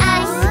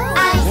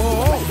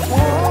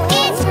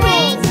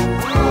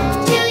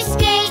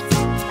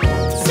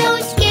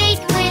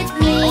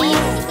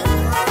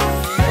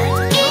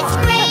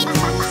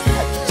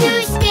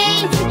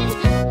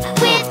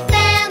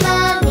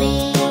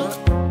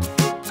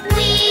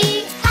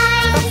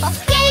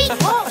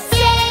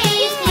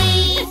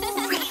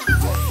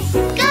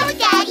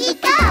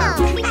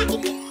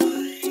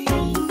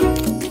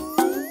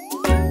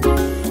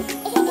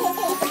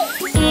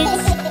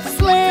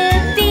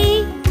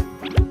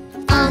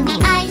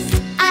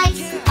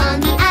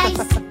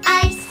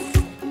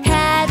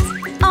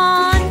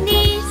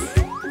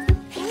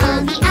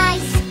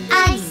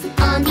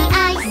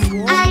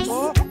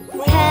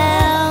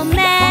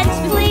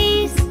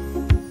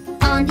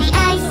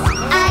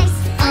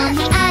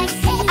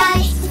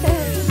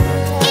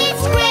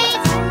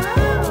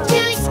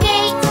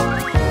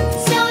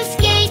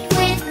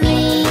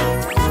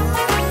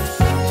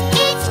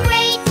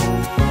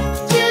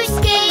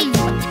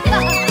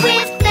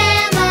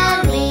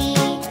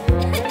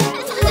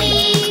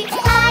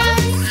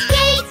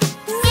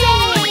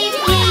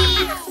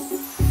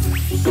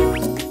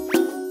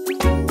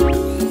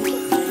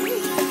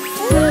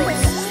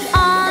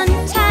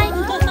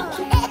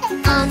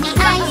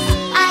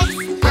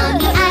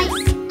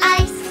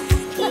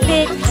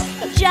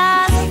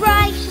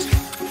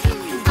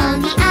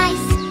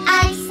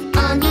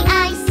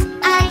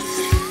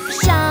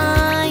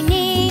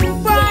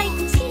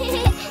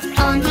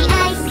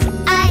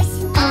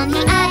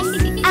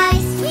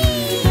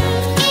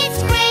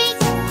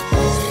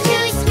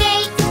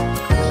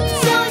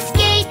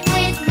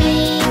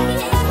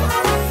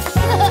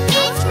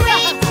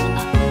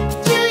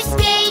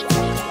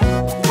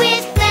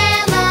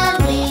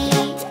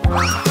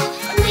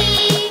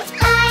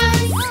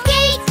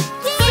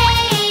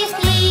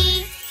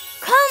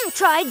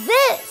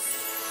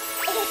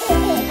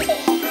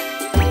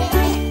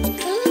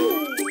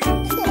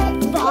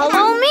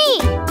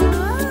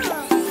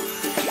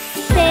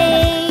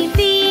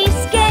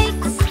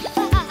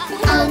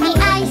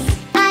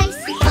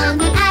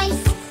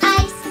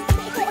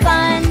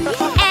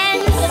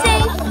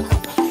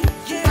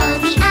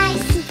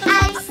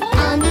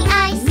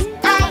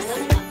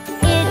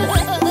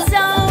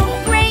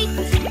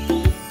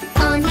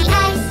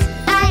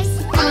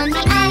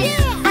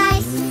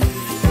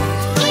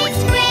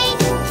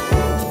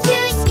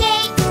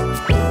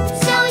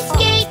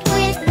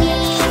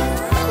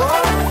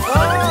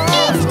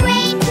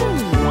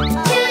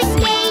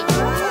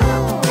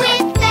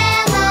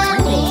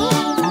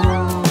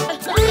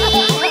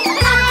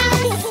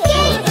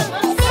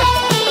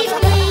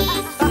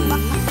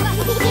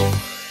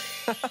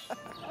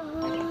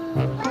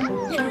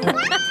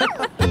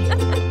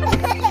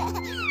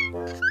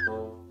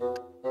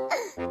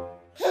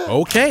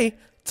 Okay,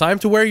 time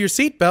to wear your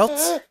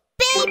seatbelts.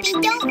 Baby,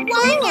 don't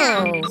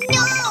wanna!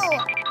 No!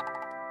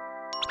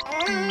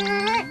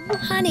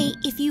 Honey,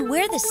 if you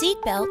wear the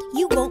seatbelt,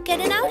 you won't get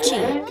an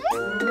ouchie.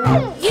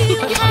 You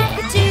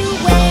have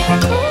to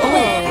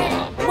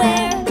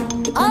wear,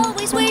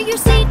 always wear your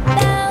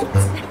seatbelt.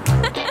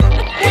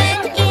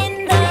 When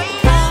in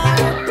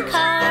the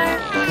car,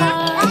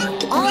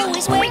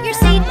 always wear your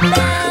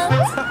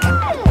seatbelt.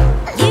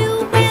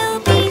 You will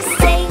be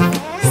safe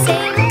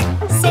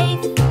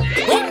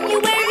when you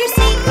wear your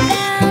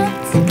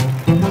seatbelt.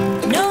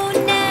 No,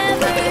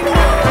 never,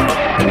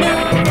 no,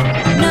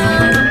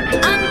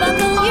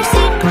 unbuckle your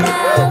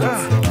seatbelt.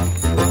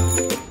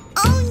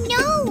 Oh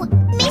no!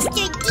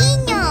 Mr.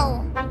 Dino!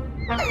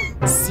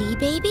 See,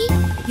 baby?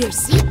 Your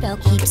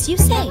seatbelt keeps you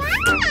safe.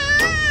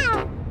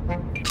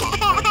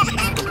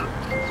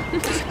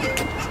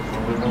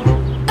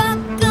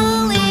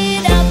 Buckle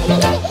it up.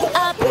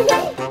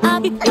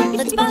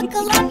 Let's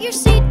buckle up your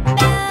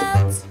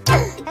seatbelts.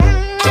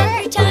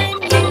 Every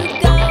time you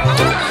go,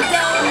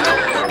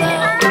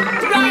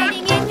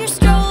 riding in your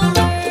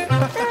stroller.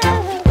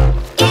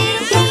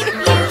 It'll keep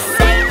you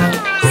safe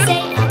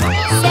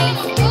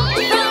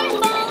from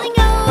falling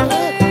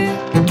over.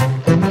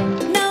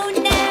 No,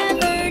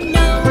 never,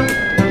 no,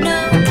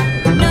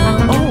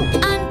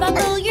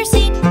 unbuckle your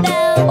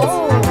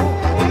seatbelt.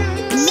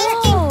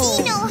 Mr.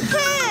 Dino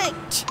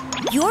hurt!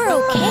 You're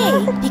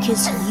okay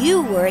because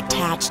you were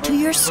attached to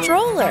your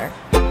stroller.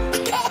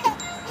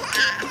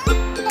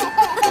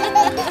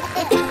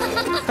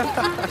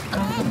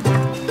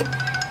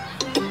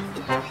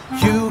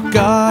 You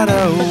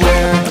gotta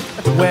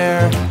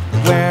wear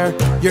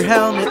your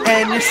helmet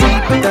and your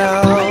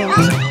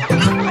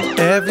seatbelt.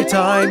 Every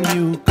time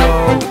you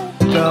go,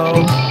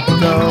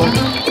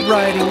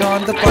 riding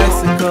on the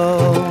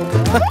bicycle.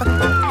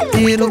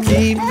 It'll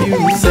keep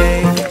you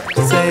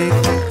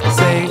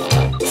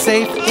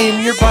safe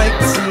in your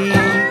bike seat.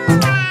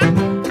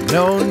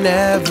 No,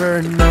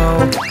 never,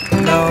 no,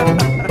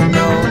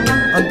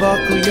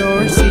 unbuckle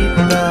your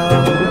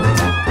seatbelt.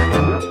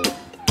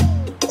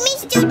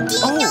 Mr.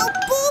 Dino,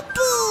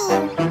 boo-boo!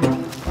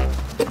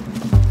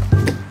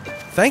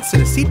 Thanks to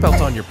the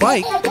seatbelt on your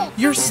bike,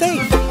 you're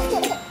safe.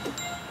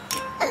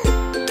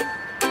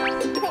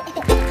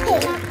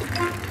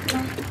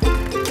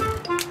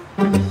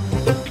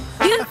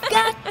 You've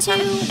got to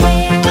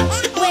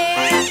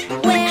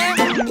wear,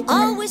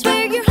 always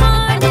wear your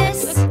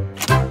harness.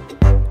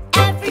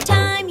 Every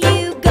time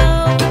you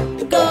go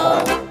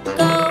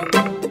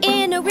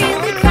in a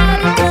really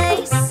crowded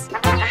place.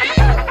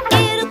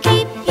 It'll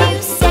keep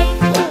you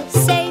safe,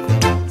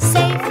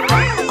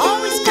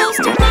 always close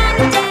to mom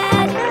and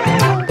dad.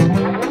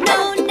 No,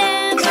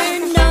 never,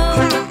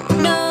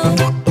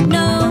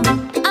 no,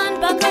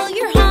 unbuckle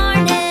your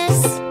harness.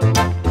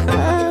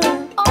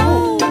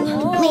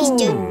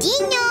 Mr.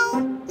 Dino!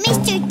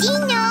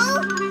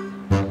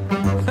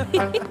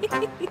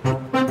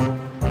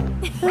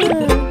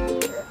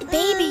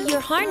 Baby,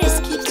 your harness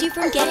keeps you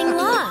from getting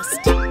lost.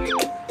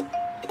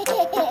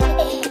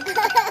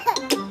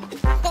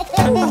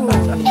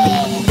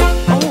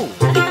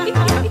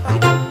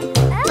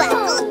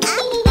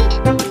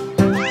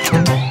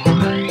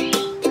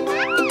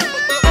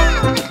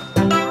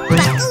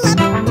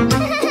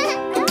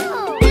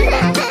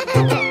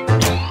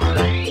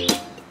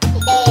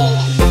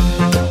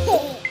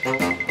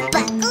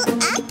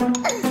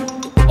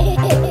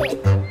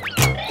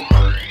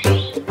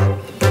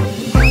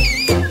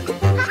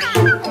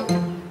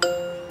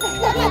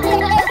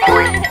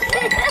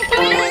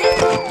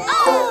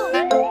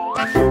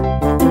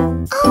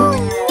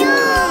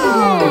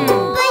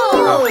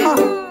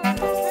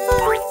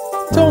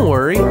 Don't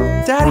worry,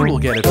 Daddy will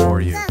get it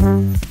for you.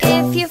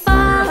 If you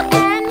fall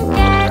and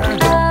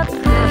get up,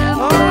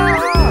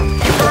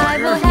 I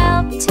will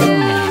help to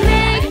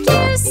make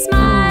you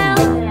smile.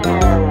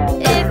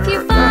 If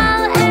you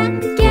fall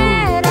and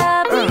get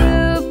up,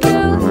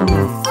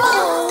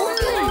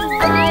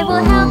 I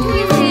will help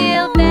you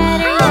feel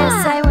better.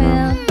 Yes, I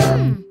will.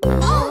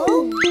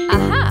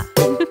 Aha!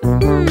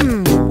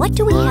 What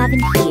do we have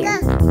in here?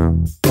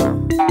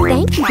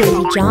 Thank you,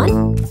 Baby John.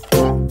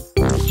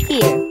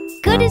 Here,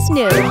 good as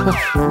new.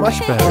 Much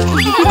better.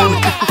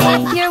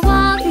 If you're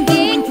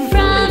walking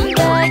from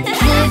the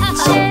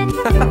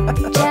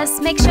kitchen,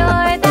 just make sure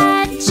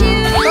that you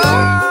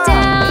look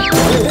down.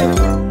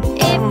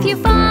 If you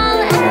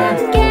fall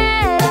and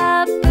get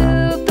up,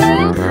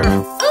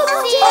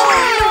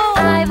 oopsies!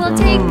 I will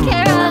take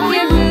care of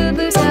your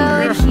boo-boo so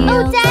it heals.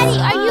 Oh, Daddy,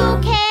 are you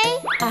okay?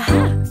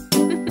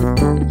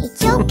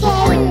 It's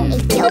okay.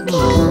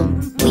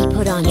 We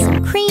put on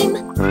some cream,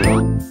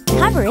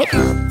 cover it,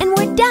 and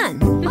we're done.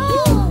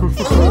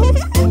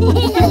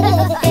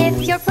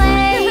 If you're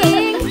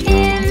playing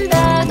in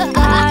the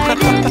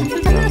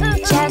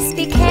garden, just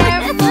be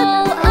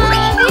careful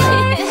of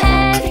your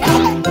head.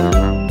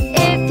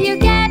 If you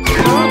get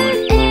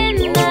hurt in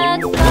the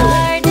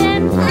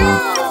garden,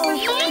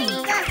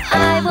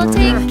 I will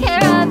take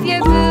care of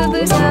your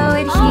boo-boo so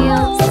it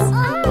heals.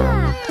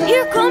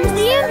 Here comes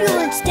the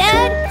ambulance,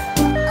 Dad.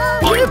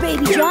 Here,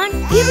 Baby John.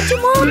 Give it to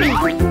Mommy.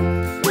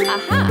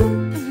 Aha!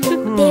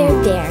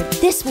 There.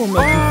 This will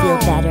make you feel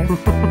better.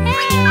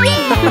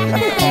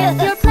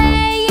 If you're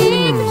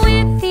playing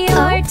with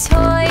your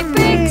toy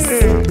bricks,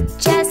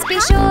 just be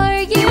sure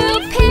you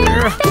pick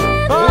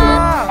them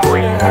up.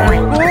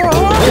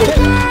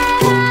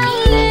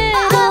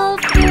 Little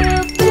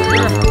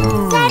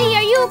boo-boo. Daddy,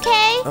 are you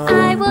okay?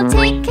 I will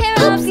take care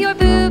of your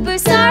boo-boo.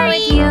 Sorry,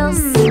 heels.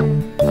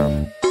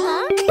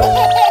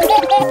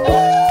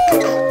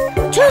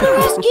 To the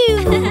rescue!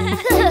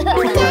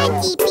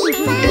 Daddy, be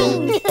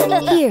fine.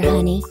 Here,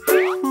 honey.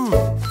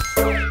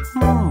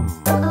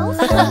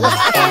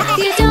 If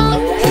you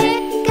don't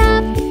pick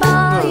up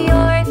all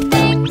your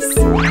things,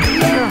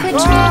 you could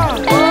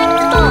trip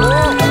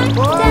and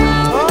fall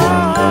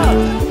down.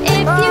 If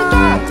you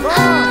get a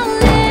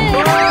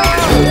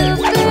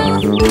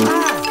little boo-boo,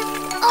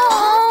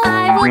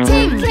 I will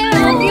take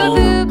care of your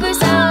boo-boo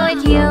so it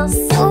heals.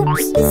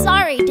 Oops,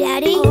 sorry,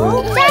 Daddy.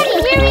 Daddy,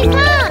 here we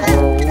come.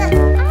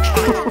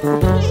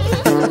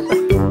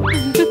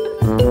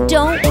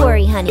 Don't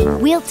worry, honey.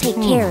 We'll take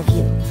care of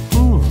you.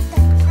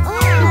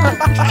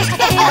 If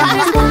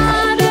there's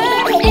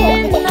water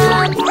in the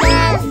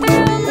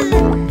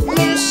bathroom,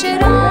 you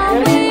should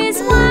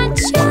always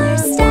watch your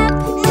step.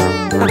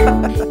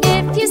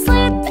 If you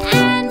slip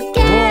and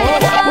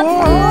get a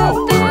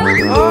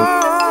boo-boo,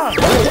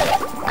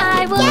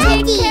 I will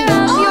take care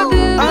of your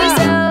boo-boo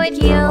so it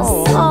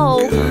heals.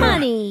 Oh,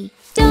 honey.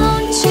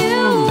 Don't you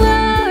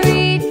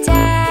worry,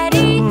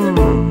 Daddy.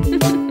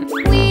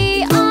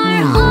 We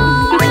are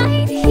all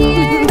right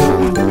here.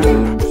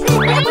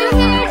 We're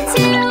here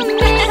to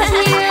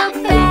make you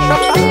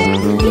better.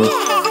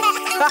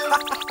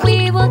 We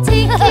will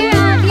take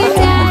care of you,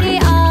 Daddy,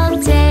 all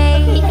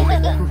day.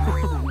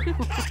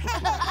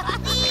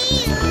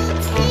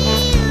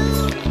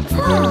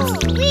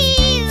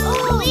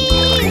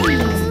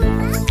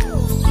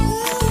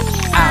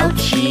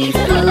 Ouchie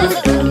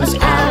boo-boos,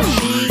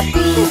 ouchie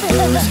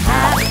boo-boos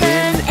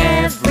happen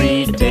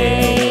every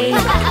day.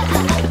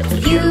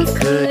 You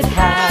could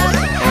have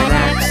an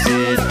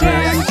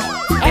accident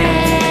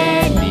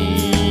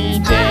any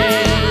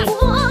day.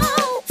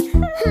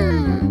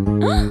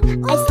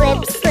 I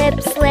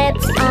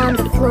slipped on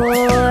the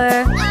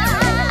floor.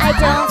 I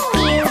don't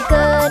feel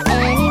good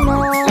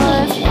anymore.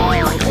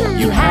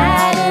 You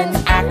had an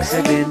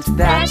accident,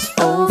 that's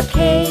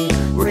okay.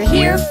 We're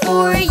here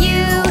for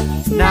you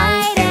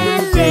night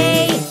and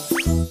day.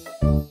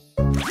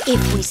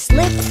 If we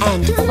slip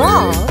and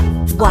fall,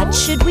 what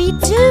should we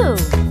do?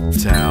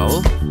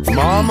 Tell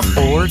Mom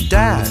or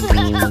Dad.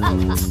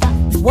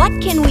 What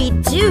can we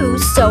do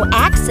so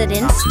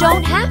accidents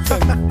don't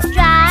happen?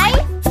 Dry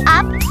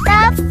up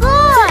the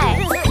floor.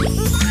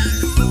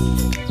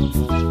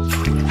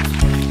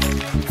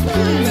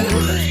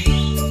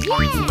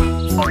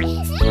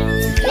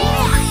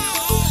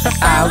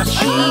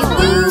 Ouchie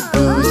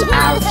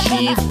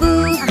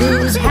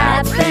boo-boos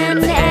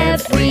happen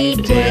every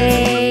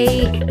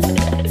day.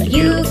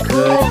 You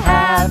could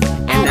have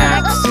an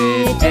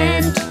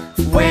accident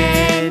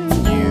when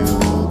you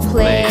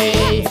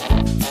play.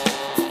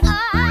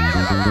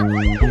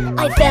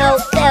 I fell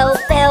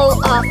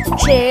off the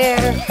chair.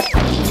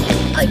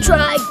 I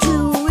tried to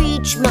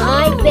reach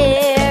my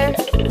bear.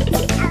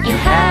 You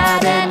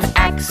had an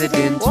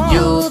accident,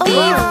 you'll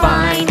be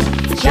fine.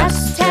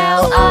 Just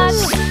tell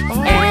us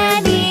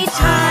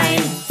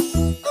anytime.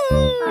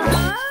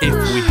 If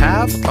we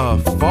have a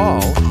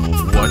fall,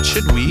 what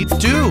should we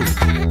do?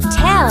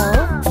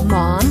 Tell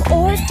Mom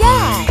or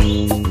Dad.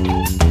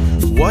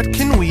 What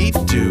can we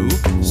do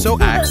so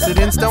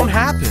accidents don't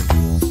happen?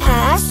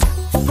 Ask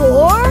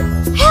for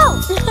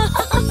help.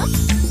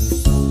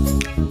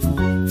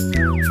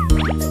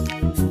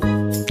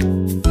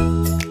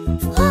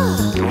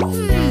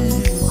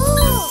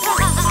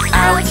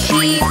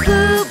 Ouchie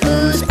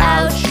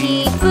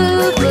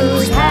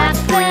boo-boos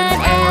happen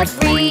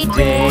every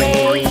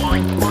day.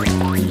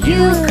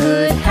 You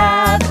could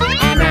have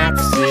an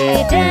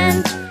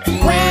accident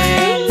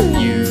when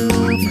you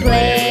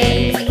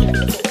play.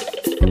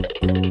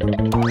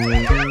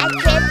 I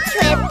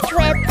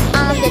trip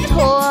on the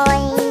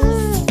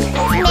toys.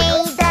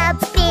 Made a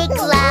big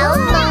loud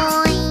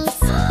noise.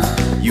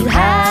 You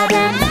had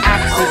an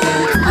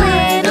accident,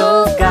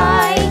 little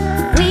guy.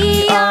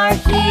 We are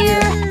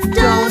here,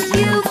 don't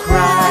you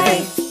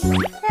cry.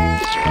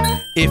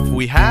 If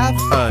we have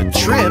a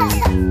trip,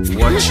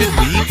 what should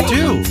we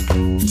do?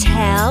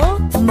 Tell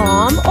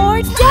Mom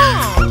or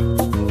Dad.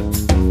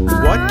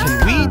 What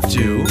can we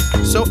do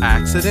so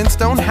accidents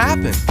don't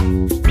happen?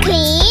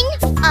 Clean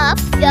up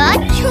the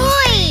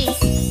toys.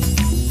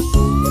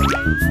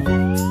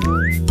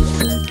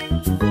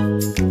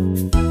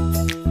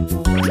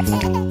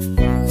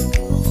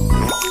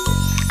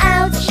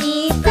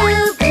 Ouchie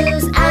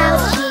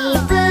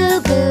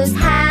boo-boos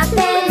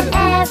happen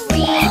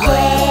every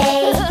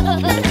day.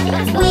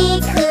 We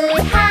could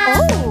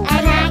have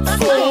an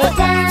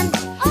accident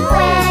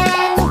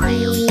when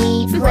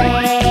we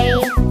play.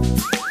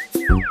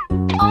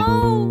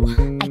 Oh,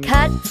 I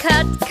cut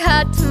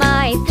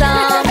my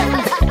thumb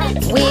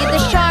with a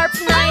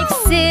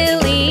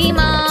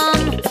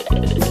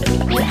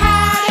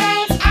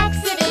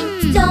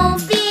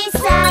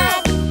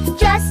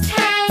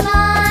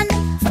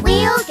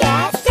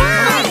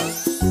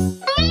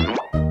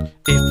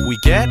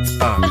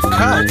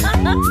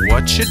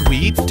what should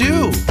we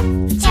do?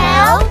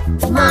 Tell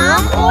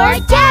Mom or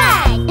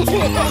Dad.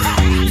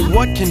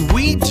 What can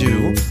we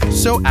do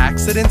so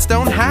accidents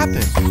don't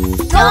happen?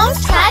 Don't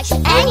touch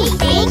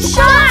anything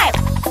sharp.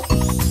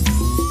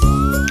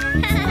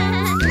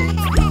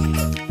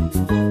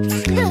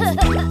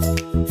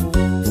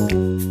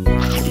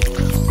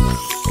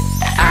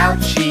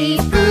 Ouchie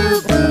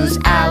boo-boos,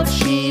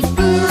 ouchie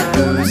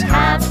boo-boos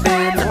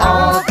happen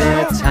all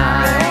the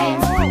time.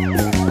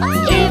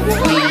 If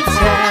we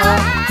tell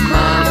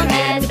Mom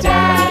and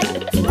Dad,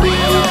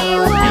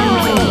 we'll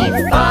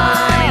be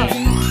fine.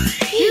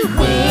 You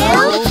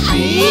will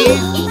be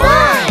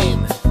fine.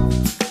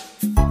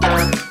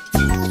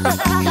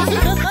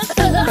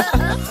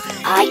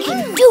 I can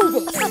do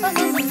this.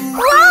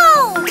 Whoa!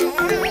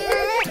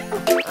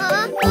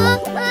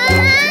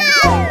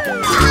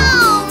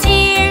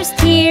 Tears,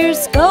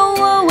 tears, go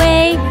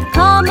away.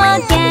 Come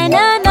again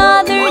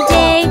another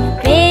day.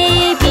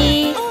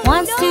 Baby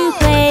wants to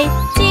play.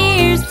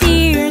 Tears,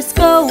 tears,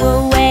 go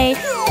away.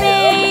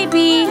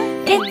 Baby,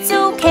 it's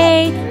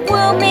okay.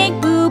 We'll make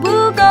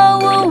boo-boo go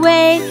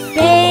away.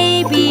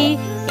 Baby,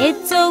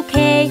 it's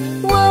okay.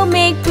 We'll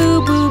make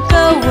boo-boo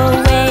go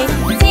away.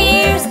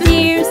 Tears,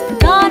 tears,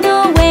 gone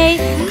away.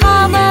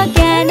 Come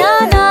again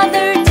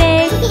another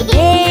day.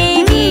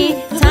 Baby,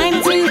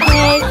 time to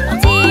play.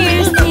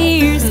 Tears,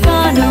 tears,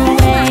 gone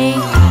away.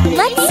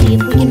 Let's see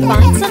if we can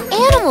find some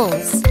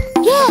animals.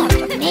 Yeah,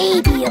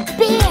 maybe a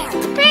bear.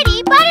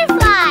 Pretty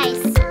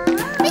butterflies.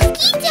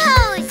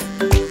 Mosquitoes.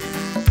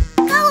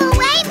 Go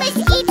away,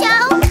 mosquito.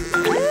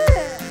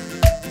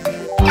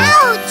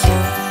 Ouch!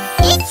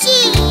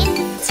 Itchy.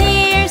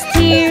 Tears,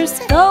 tears,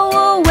 go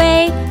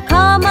away.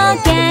 Come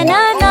again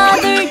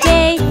another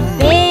day.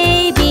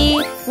 Baby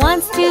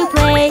wants to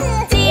play.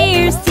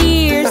 Tears,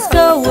 tears,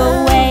 go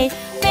away.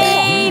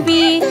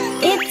 Baby,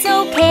 it's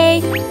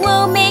okay.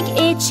 We'll make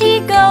itchy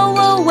go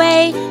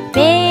away.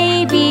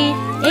 Baby,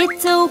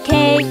 it's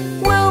okay.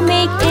 We'll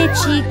make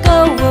itchy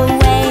go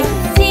away.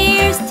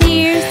 Tears,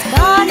 tears,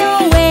 gone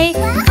away.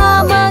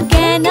 Come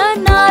again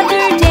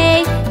another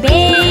day.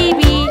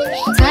 Baby,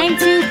 time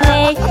to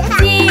play.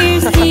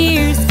 Tears,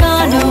 tears,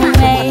 gone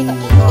away.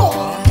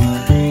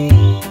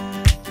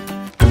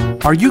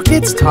 Are you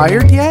kids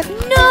tired yet?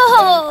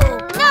 No!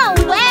 No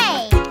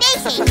way!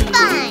 This is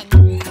fun!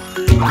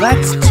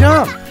 Let's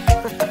jump.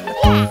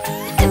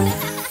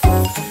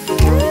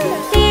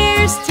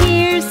 Tears,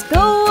 tears,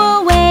 go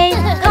away.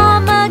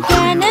 Come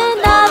again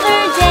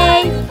another day.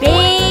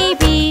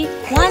 Baby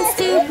wants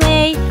to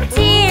play.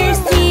 Tears,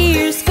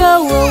 tears, go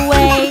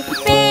away.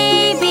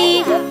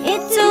 Baby,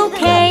 it's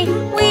okay.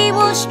 We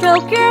will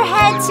stroke your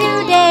head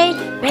today.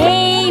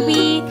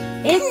 Baby,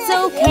 it's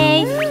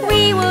okay.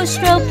 We will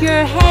stroke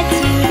your head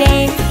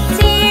today.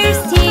 Tears,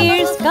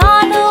 tears,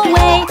 gone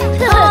away.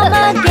 Come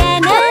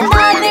again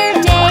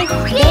another day.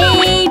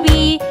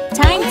 Baby,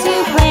 time to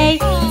play.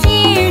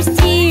 Tears,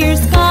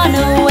 tears, gone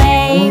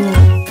away.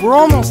 We're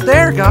almost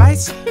there,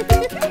 guys.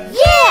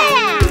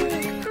 Yeah!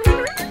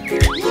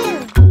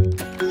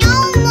 No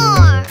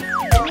more!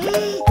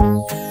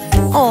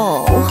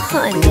 Oh,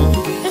 honey.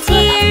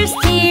 Tears,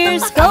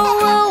 tears, go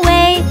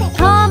away.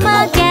 Come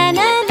again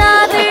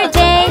another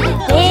day.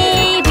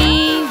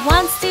 Baby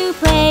wants to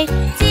play.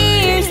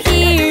 Tears,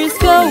 tears,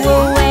 go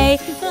away.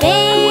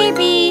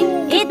 Baby,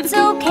 it's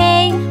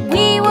okay.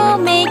 We will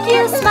make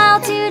you smile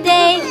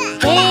today.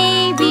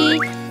 Baby,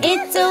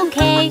 it's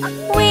okay.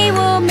 We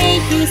will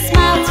make you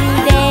smile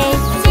today.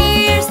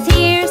 Tears,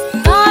 tears,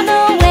 gone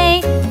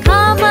away.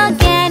 Come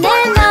again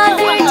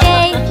another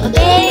day.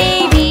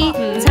 Baby,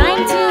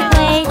 time to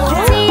play.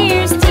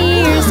 Tears,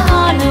 tears,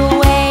 gone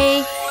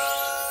away.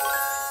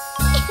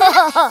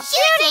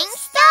 Shooting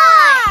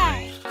star!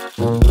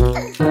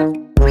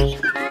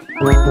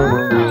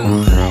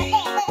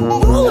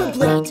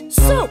 Rollerblades,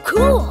 so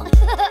cool.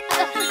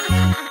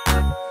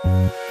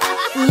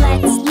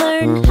 Let's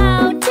learn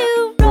how to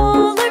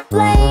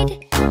rollerblade.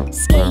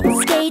 Skate,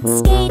 skate,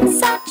 skate,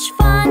 such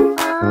fun.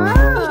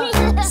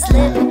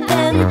 Slip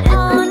them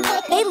on,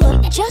 they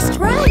look just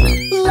right.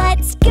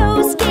 Let's go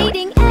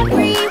skating,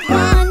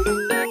 everyone.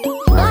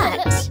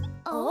 But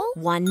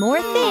one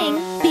more thing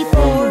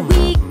before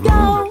we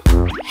go.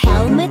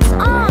 Helmets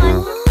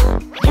on.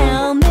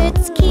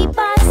 Helmets keep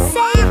us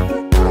safe.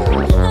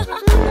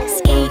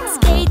 Skate,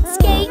 skate,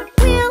 skate,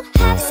 we'll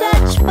have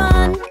such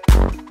fun.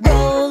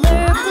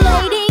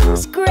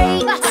 Rollerblading's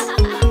great.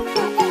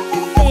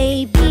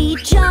 Baby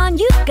John,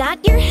 you've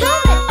got your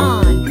helmet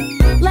on.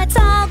 Let's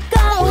all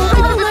go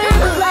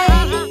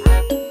rollerblade.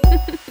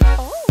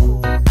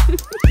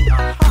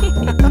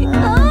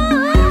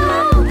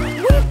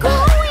 We're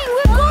going,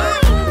 we're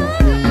going.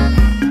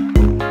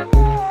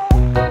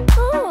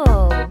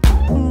 Oh,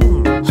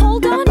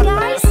 hold on,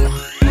 guys.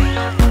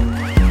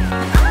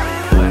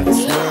 Let's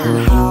learn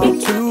how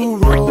to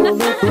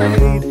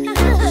rollerblade.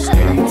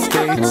 Skate,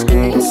 skate,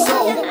 skate, so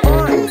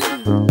fun.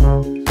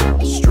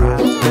 Strap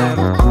them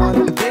on,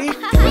 they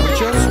feel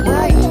just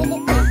right.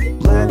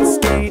 Let's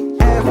skate,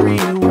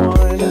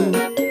 everyone.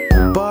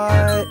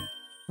 But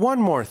one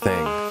more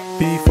thing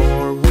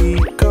before we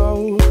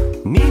go.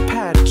 Knee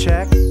pad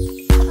check.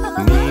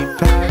 Knee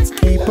pads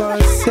keep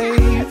us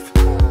safe.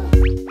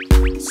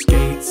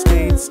 Skate,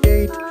 skate,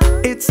 skate,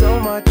 it's so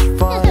much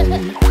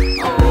fun.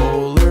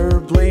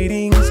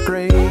 Rollerblading's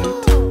great.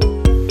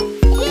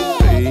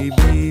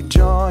 Baby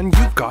John,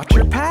 you've got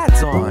your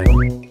pads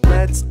on.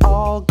 Let's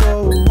all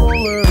go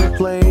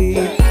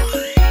rollerblade.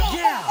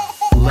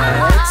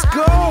 Let's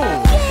go!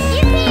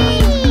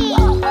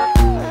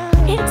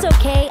 It's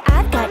okay,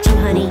 I've got you,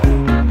 honey.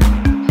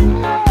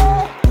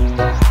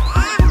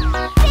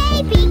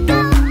 Baby, go!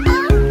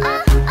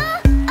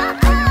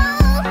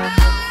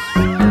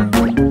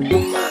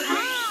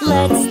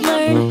 Let's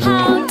learn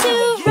how to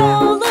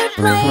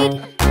rollerblade.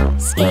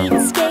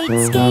 Skate, skate,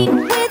 skate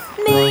with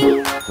me.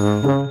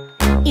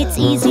 It's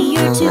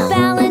easier to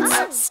balance.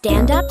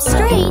 Stand up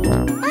straight.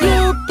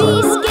 You'll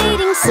be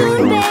skating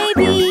soon,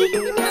 baby.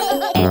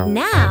 And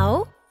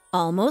now,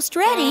 almost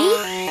ready.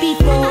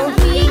 Before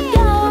we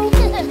go,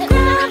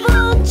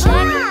 gravel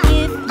check.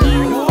 If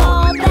you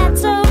fall,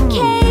 that's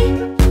okay.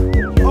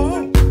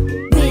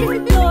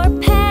 With your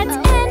pads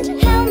and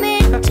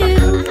helmet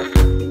too,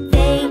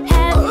 they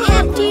have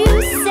kept you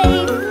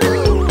safe.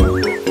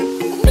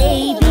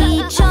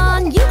 Baby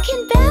John, you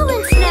can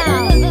balance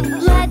now.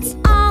 Let's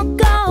all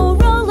go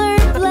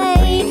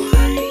rollerblade.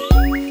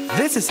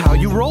 This is how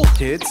you roll,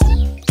 kids.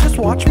 Just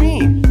watch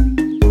me.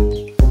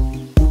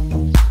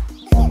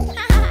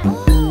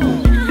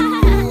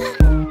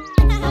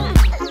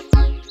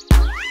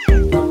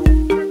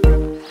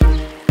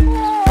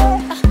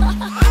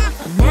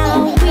 Now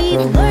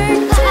we've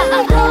learned to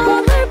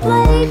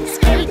rollerblade.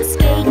 Skate,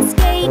 skate,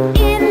 skate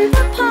in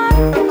the park.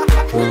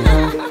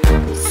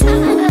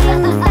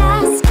 Zooming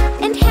fast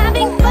and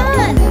having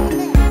fun.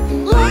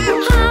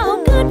 Look how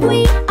good we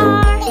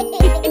are.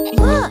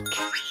 Look,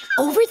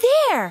 over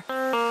there.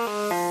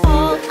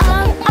 All of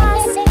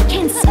us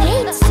can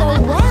skate so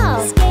well.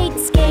 Skate,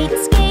 skate,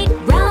 skate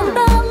round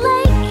the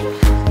lake.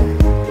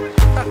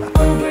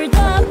 Over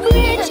the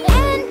bridge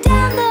and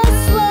down the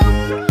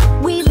slope.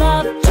 We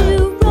love to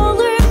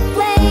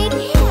rollerblade.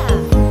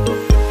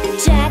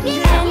 Jack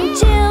and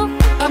Jill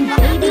and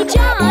Baby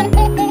John,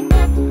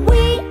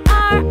 we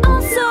are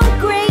also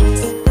great.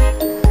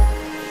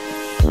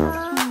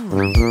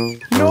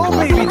 No,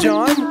 Baby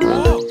John.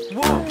 Whoa,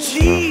 whoa,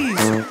 jeez.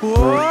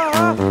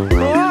 Whoa,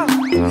 whoa,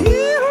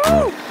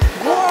 yee-hoo.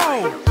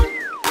 Whoa.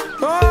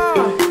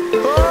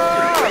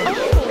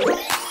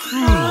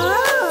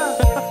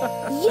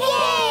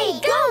 Yay!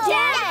 Go,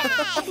 Jack!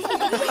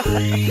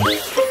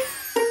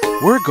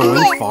 We're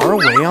going far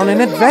away on an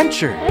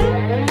adventure.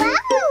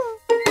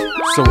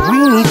 So we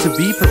need to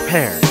be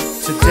prepared.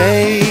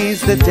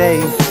 Today's the day,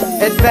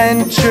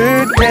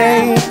 adventure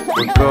day.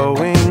 We're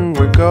going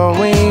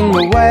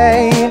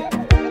away.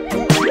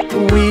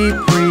 We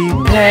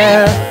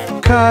prepare,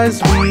 'cause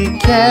we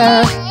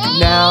care.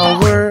 Now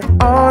we're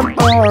on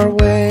our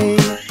way.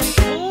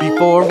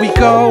 Before we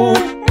go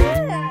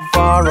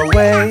far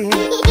away,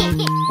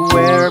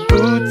 wear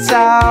boots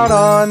out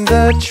on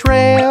the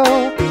trail.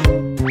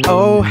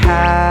 Oh,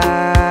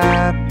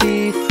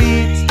 happy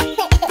feet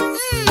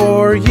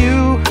for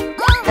you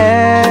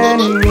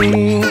and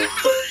me.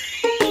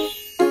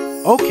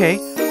 Okay,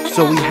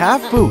 so we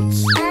have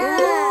boots.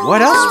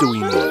 What else do we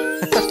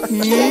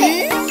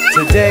need?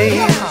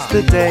 Today's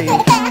the day,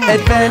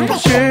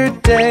 adventure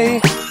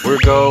day. We're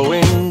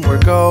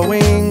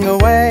going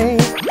away.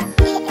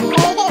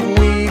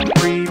 We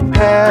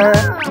prepare,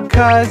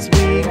 'cause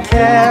we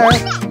care.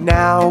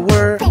 Now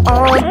we're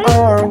on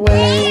our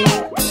way.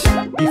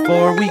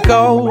 Before we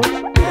go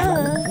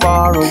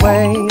far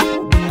away,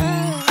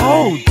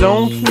 oh,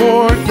 don't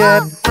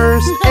forget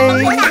first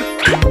aid.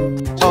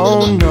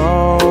 Oh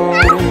no,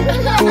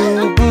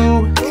 boo-boo,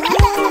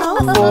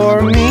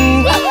 for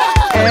me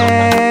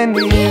and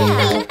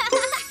you.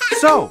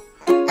 So,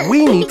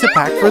 we need to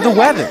pack for the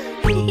weather.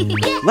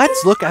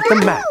 Let's look at the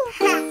map.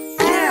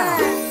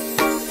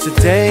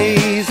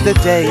 Today's the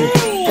day,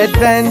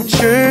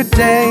 adventure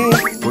day.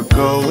 We're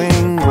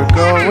going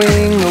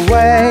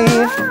away.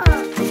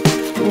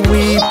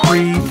 We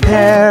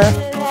prepare,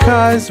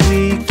 'cause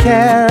we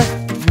care.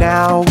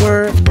 Now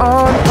we're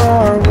on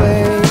our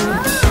way.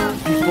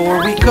 Before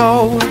we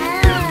go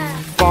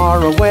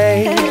far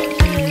away,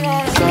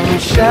 some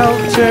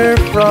shelter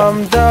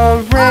from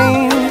the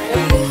rain.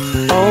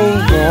 Oh,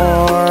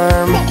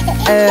 warm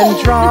and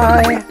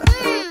dry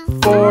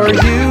for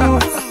you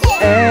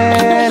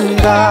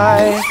and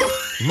I.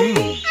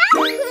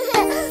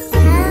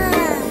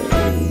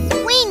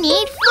 We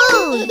need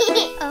food.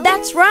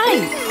 That's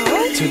right.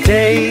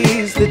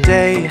 Today's the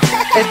day,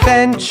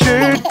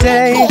 adventure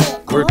day.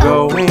 We're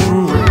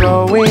going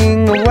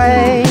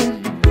away.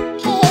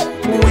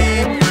 We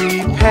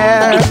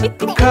prepare,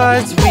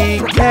 'cause we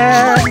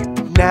care.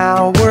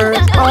 Now we're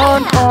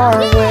on our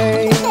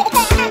way.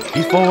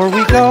 Before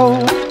we go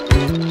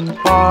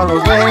far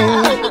away,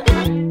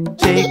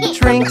 take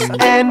drinks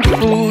and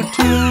food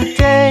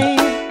today.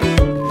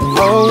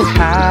 Oh,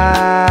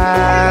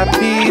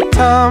 happy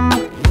tum,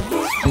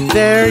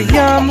 they're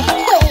yum,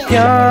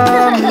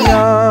 yum,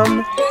 yum.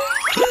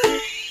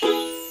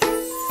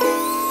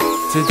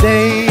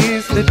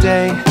 Today's the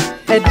day,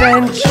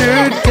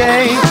 adventure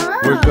day.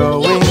 We're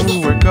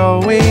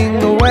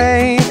going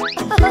away.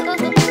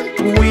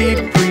 We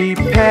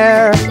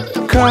prepare,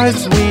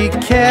 'cause we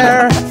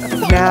care.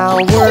 Now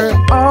we're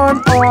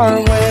on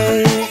our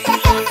way.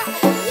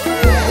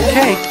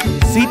 Okay,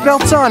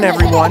 seatbelts on,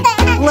 everyone.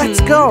 Let's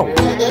go.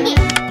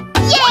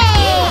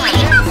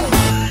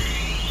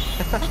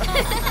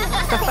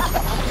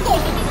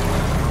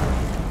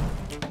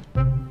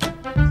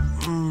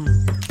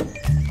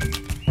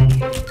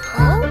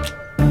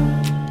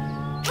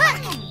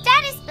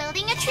 Daddy's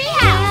building a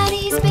treehouse.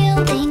 Daddy's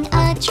building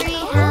a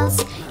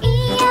treehouse.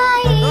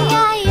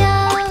 E-I-E-I-O.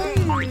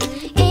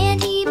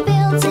 And he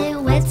builds it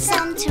with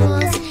some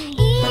tools.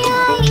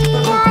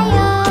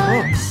 E-I-E-I-O.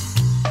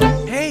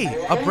 Hey,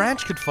 a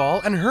branch could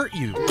fall and hurt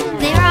you.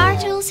 There are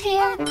tools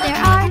here, there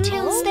are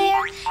tools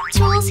there.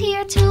 Tools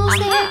here, tools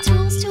there,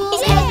 tools,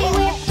 tools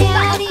everywhere.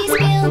 Daddy's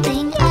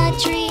building a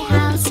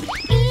treehouse.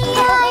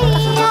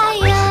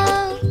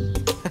 E-I-E-I-O.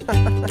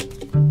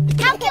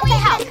 How can we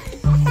help?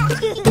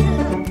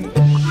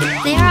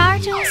 There are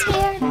tools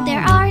here,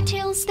 there are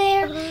tools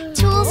there.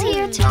 Tools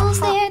here, tools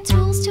there,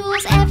 tools,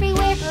 tools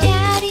everywhere.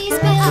 Daddy's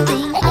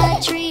building a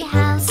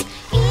treehouse.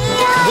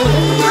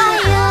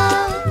 E-I-E-I-O.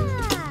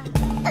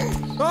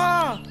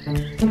 Ah!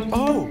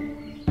 Oh!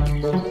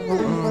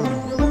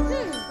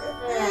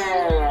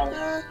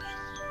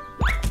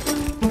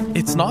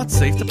 It's not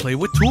safe to play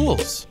with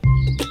tools.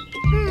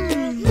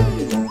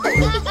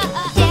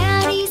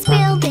 Daddy's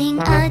building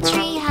a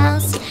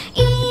treehouse.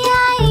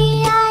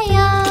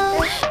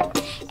 E-I-E-I-O.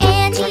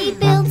 And he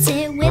builds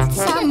it with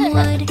some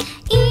wood.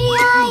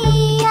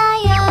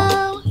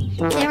 E-I-E-I-O.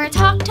 There are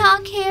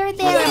talk here,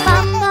 there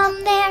are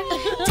bum there.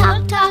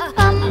 Talk,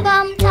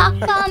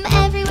 bum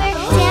everywhere.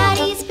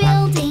 Daddy's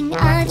building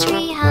a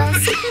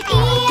treehouse.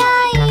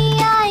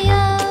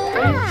 E-I-E-I-O.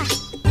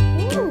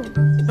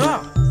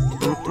 Ah!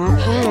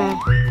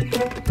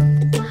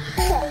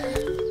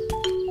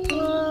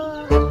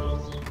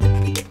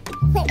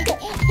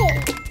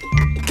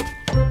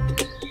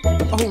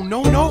 Oh,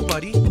 no,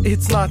 buddy.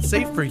 It's not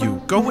safe for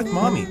you. Go with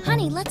Mommy.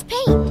 Honey, let's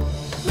paint.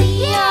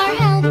 We are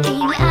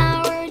helping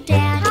our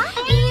dad.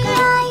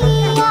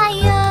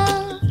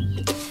 E-I-E-I-O.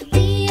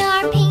 We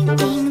are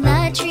painting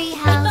the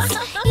treehouse.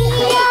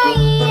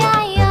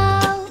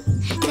 E-I-E-I-O.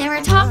 There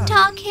are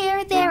talk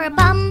here, there are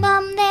bum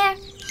there.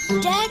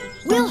 Dad,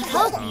 we'll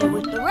help you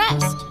with the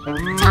rest.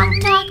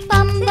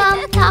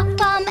 Talk,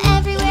 bum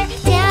everywhere.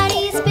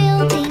 Daddy's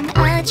building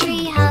a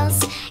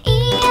treehouse.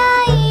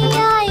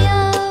 E-I-E-I-O.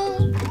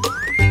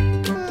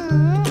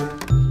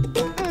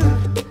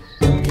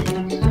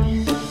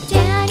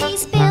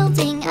 Daddy's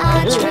building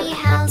a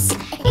treehouse.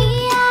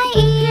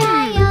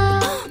 E-I-E-I-O.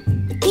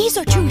 These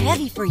are too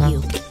heavy for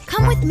you.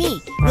 Come with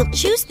me. We'll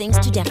choose things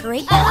to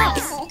decorate the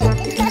house.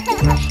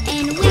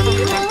 And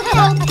we will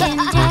help him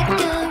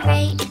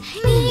decorate.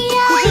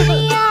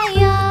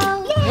 E-I-E-I-O.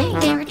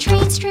 There are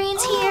trains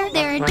here.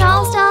 There are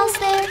dolls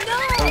there.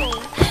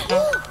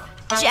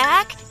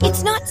 Jack,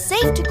 it's not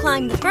safe to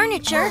climb the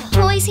furniture.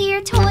 Toys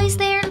here, toys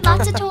there.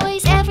 Lots of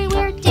toys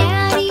everywhere.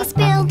 Daddy's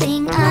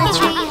building a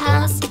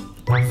treehouse.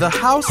 The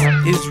house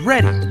is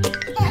ready.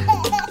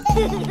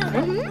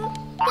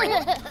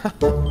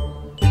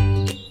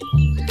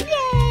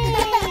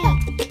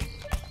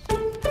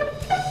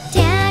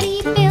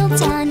 Daddy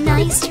builds a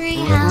nice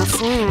treehouse.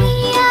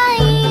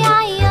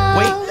 E-I-E-I-O.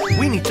 Wait,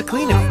 we need to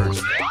clean it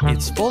first.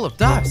 It's full of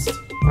dust.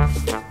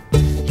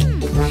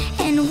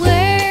 And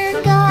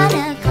we're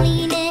gonna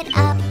clean it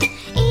up.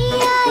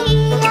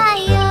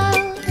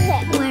 E-I-E-I-O.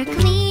 We're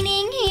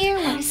cleaning here,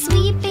 we're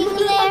sweeping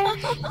there.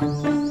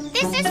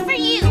 This is for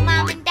you,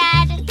 Mom and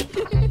Dad.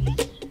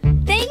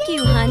 Thank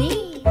you,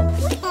 honey.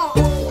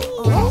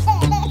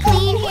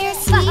 Clean here,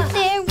 sweep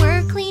there,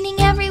 we're cleaning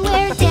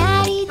everywhere.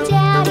 Daddy,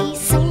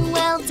 so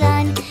well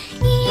done.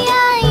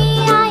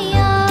 E-I-E-I-O.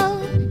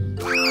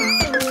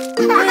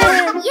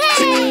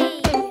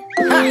 Yay!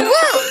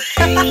 Look!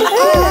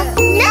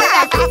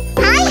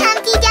 Hi,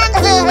 Humpty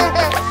Dumpty!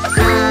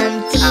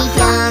 Humpty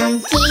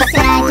Dumpty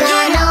sat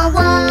on a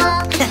wall.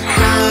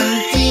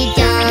 Humpty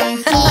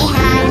Dumpty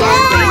had a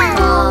great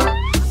fall.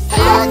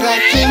 All the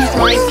king's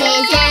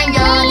horses and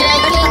all the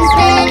king's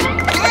men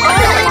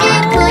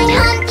couldn't put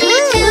Humpty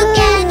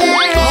together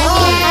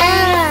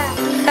again.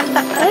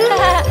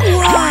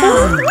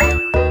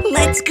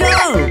 Let's go.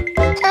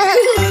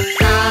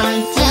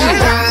 Humpty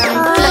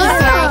Dumpty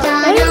sat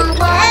on a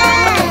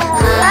wall.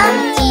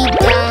 Humpty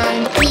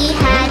Dumpty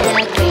had a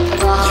great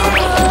fall.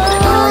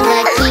 All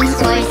the king's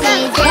horses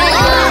and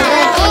all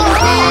the king's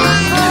men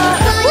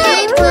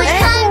couldn't put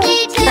Humpty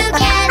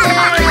together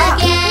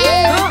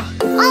again.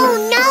 Oh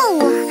no!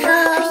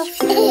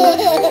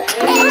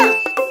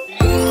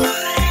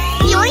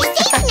 You're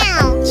safe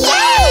now!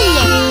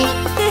 Yay!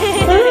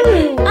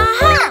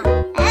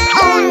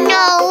 Oh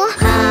no!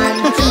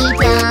 Humpty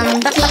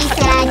Dumpty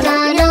sat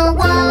on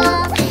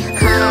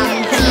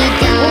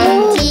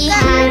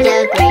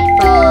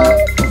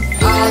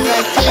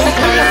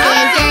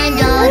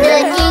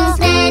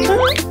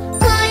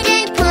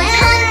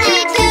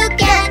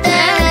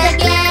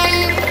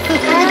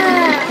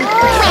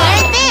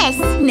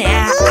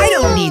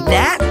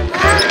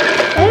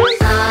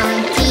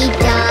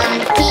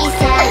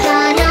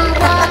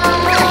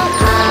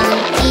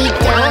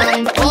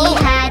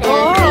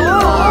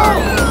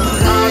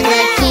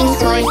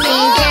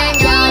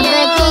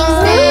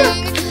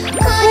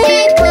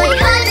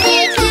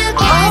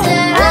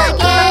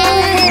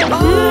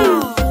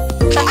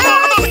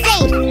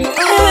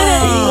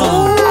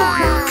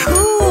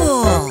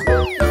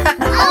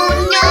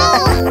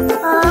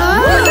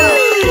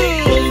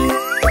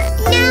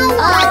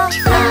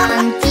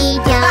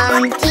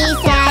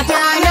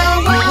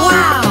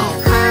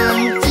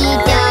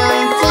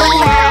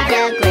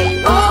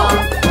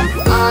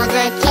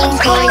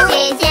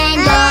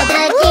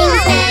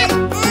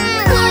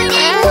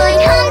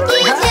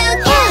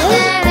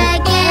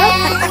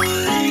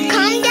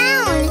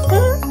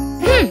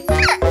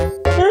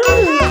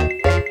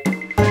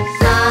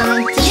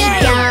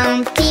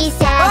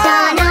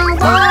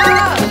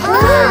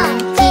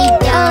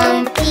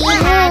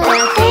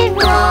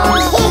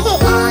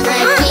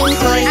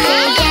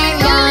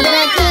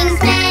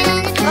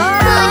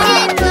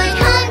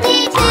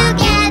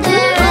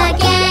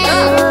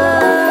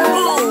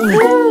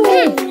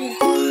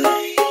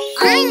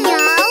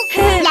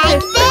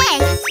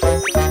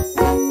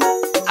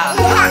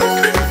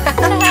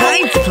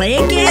play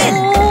again.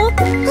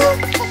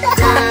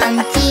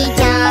 Humpty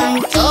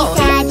Dumpty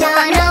sat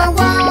on a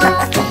wall.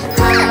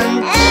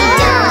 Humpty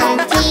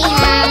Dumpty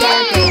had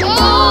a great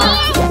fall.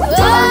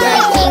 All the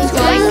king's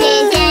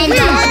horses and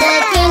all the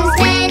king's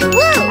men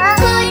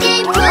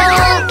couldn't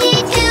pull me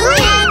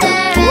together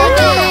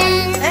again.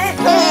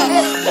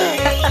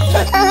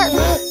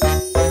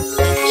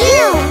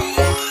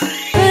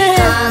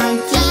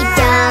 Humpty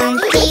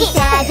Dumpty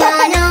sat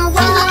on a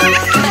wall.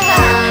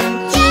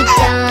 Humpty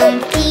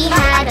Dumpty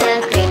had a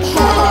great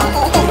fall.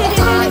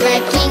 All the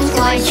king's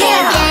horses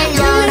and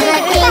all the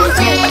king's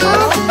men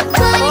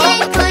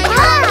couldn't put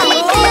Humpty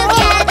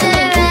together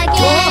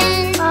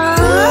again.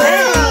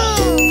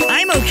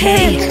 I'm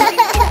okay.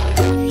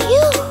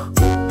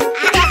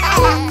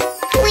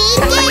 We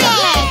did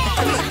it!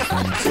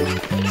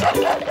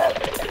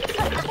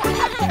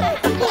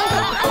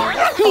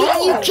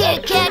 You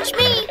can't catch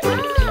me!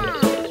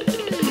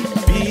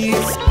 Be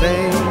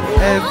safe,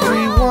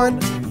 everyone.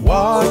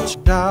 Watch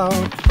out,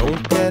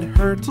 don't get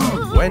hurt.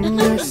 When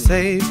you're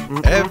safe,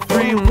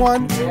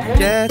 everyone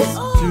gets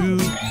to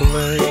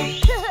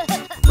play.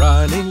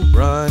 Running,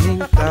 running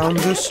down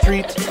the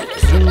street.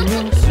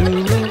 Zooming,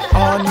 zooming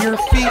on your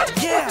feet.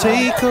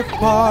 Take a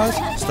pause,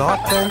 stop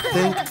and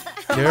think.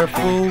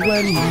 Careful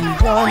when you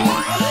run.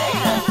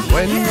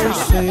 When you're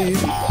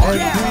safe,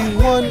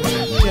 everyone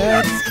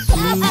gets to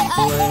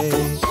play.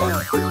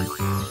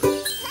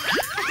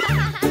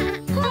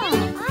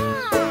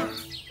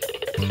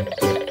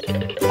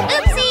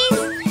 Oopsies!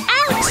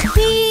 Ouch!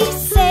 Be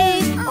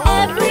safe,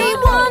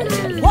 everyone.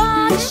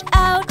 Watch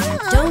out,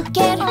 don't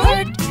get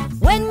hurt.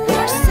 When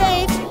you're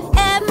safe,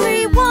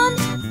 everyone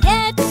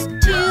gets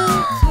to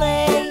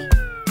play.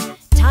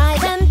 Tie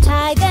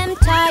them,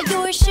 tie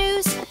your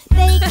shoes.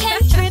 They can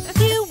trip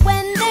you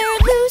when they're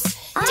loose.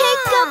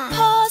 Take a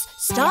pause,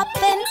 stop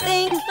and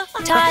think.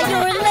 Tie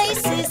your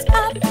laces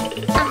up.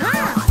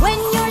 When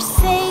you're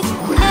safe,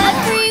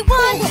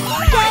 everyone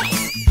gets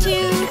to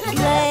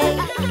play.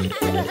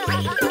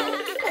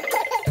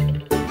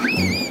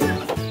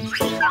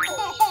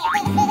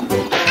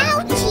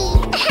 Ouchie!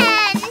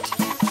 Hand!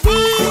 Be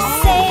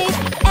safe,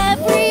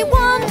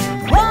 everyone.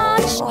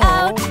 Watch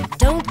out,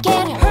 don't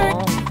get hurt.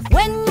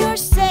 When you're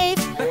safe,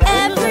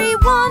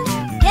 everyone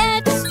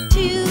gets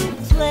to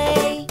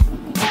play.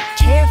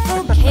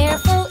 Careful,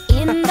 careful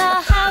in the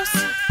house.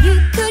 You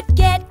could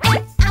get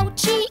an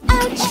ouchie,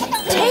 ouch.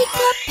 Take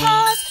a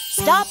pause,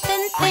 stop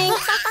and think.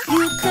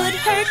 You could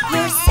hurt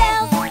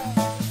yourself.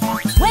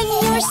 When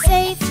you're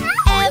safe,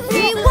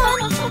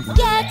 everyone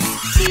gets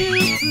to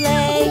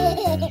play.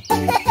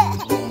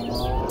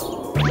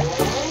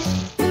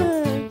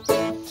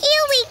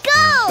 Here we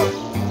go!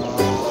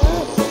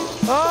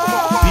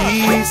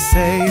 Be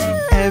safe,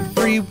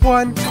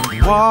 everyone.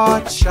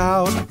 Watch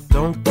out,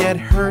 don't get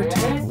hurt.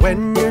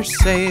 When you're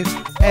safe,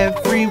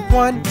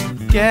 everyone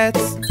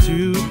gets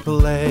to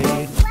play.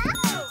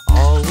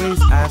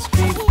 Always ask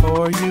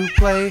before you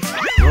play.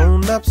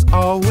 Grown-ups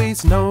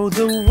always know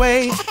the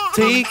way.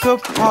 Take a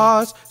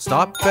pause,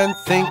 stop and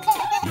think.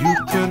 You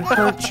could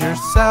hurt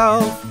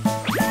yourself.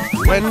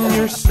 When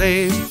you're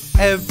safe,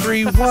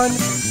 everyone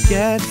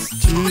gets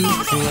to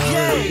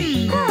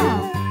play.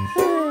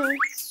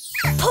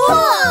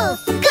 Pull!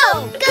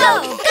 Go, go,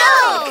 go!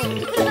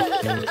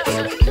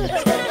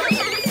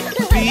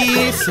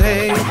 Be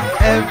safe,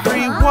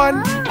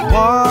 everyone.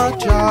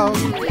 Watch out,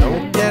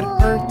 don't get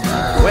hurt.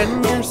 When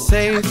you're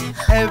safe,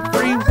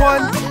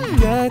 everyone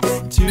gets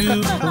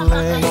to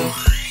play.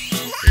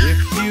 If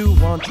you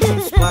want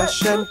to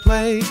splash and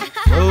play,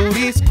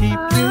 floaties keep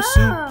you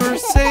super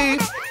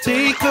safe.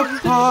 Take a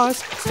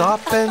pause,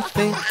 stop and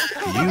think.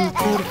 You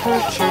could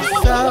hurt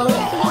yourself.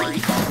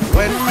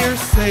 When you're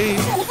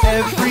safe,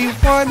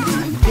 everyone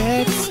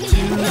gets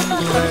to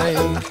play.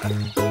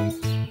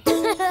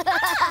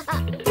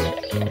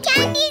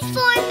 Candies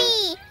for me!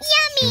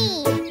 Yummy!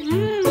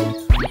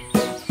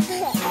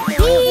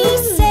 Be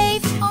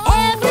safe,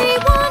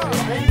 everyone.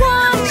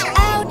 Watch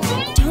out,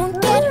 don't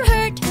get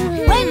hurt.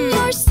 When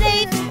you're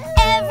safe,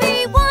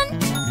 everyone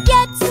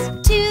gets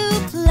to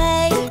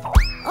play.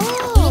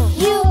 If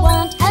you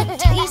want a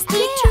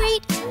tasty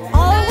treat,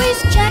 always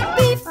check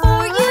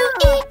before you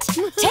eat.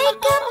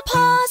 Take a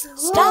pause,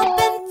 stop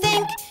and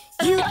think.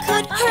 You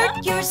could hurt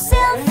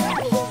yourself.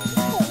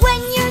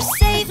 When you're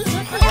safe,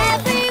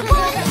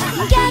 everyone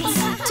gets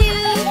to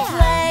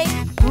play.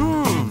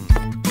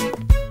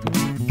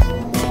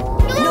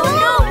 No,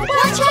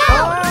 watch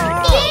out!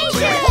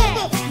 Danger!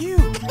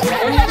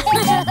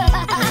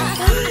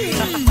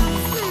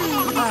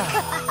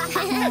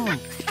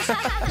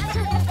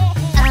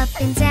 Up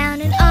and down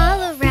and all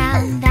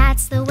around,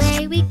 that's the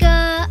way we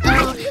go.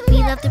 We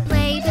love to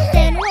play, but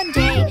then one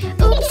day,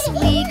 oops,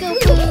 we go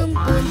boom,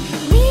 boom.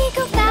 We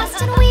go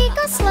fast and we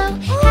go slow,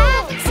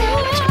 having so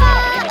much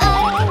fun.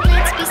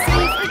 Let's be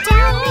safe, or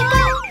down we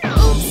go.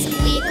 Oops,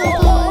 we go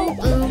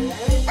boom, boom.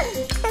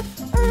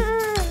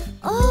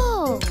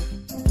 Oh.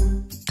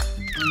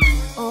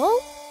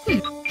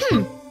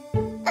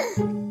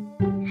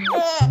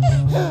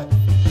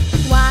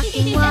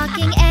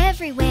 Walking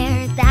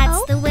everywhere,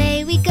 that's the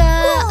way we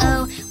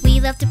go. We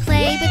love love to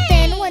play, but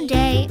then one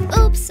day,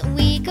 oops,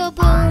 we go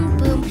boom,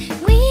 boom.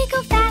 We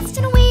go fast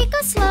and we go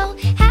slow,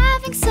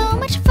 having so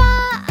much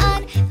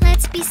fun.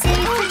 Let's be safe,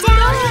 and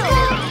down we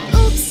go.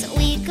 Oops,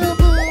 we go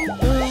boom,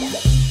 boom.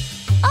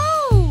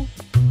 Oh!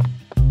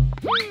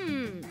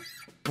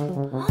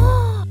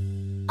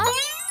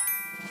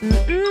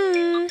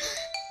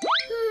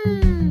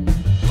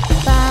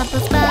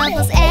 Bubbles,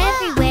 bubbles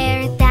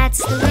everywhere,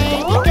 that's the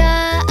way we go.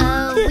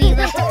 We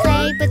love to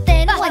play, but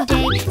then one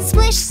day,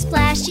 splish,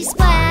 splashy,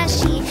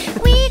 splashy.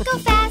 We go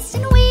fast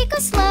and we go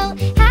slow,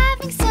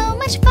 having so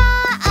much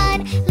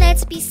fun.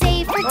 Let's be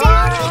safe, or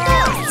down we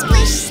go.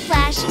 Splish,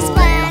 splashy,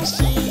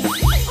 splashy.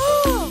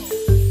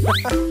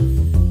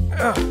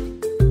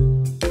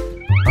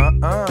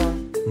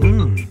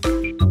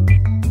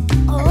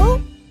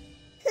 Oh?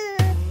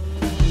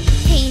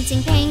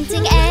 Painting,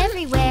 painting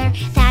everywhere,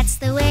 that's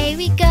the way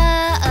we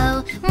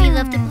go. We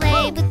love to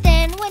play, but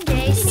then one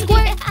day,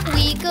 squirt,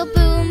 we go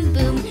boom,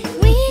 boom.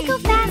 We go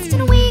fast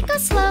and we go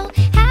slow,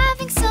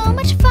 having so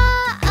much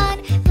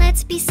fun.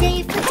 Let's be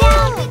safe, and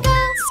down we go.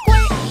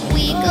 Squirt,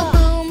 we go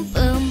boom,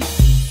 boom.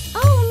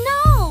 Oh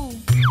no!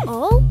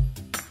 Oh?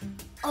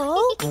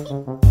 Oh?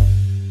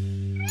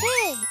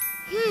 Hey!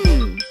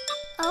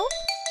 Oh?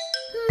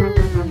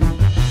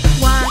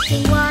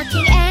 Walking,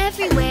 walking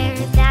everywhere,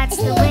 that's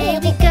the way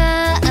we go.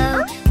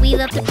 We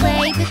love to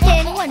play, but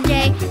then one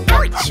day,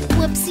 ouch,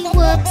 whoopsie,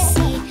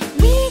 whoopsie.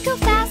 We go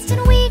fast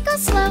and we go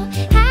slow,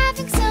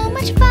 having so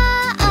much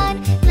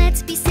fun.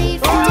 Let's be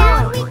safe, and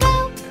down we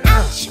go.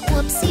 Ouch,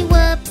 whoopsie,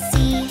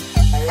 whoopsie.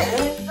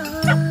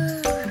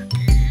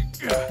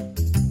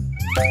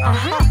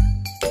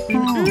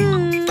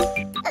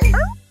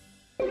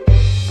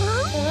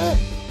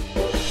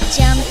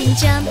 Jumping,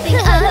 jumping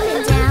up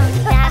and down,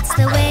 that's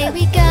the way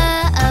we go.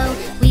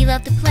 We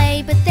love to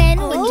play, but then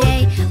one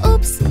day,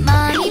 oops,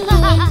 mommy,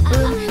 boom,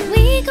 boom.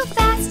 We go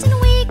fast and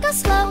we go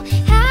slow,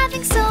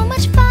 having so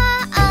much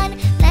fun.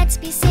 Let's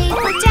be safe,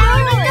 and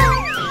down we go.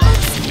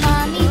 Oops,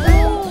 mommy,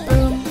 boom,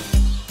 boom.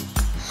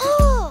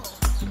 Oh.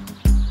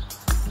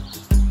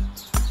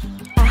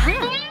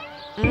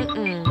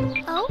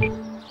 Oh?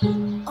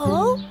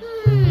 Oh?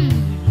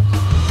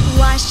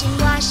 Washing,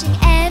 washing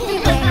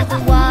everywhere, the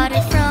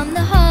water from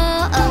the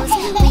hose.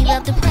 We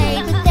love to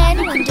play, but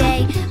then one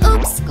day,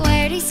 oops,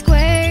 squirty,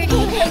 squirty.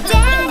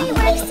 Daddy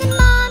works and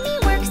mommy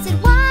works at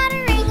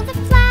watering the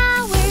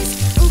flowers.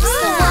 Oops,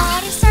 the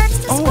water starts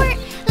to squirt.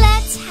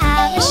 Let's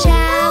have a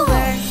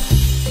shower.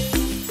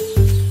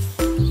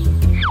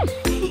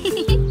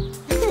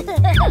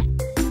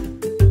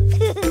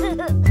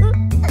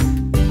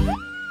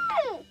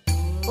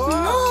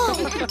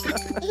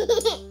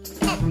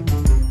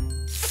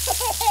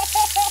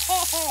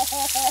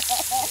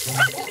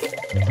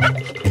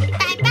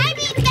 Bye-bye,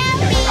 baby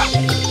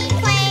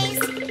plays,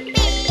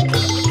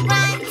 baby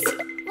runs.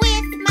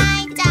 With my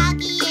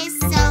doggy is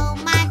so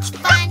much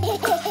fun.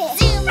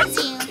 Zoom,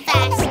 zoom,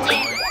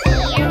 faster,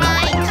 here I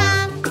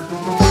come.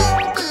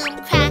 Boom, boom,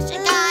 crash, I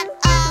got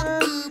a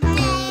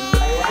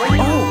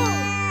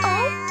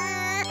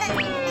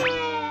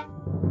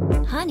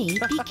boo-boo. Honey,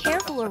 be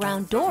careful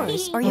around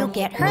doors or you'll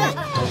get hurt.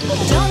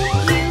 Don't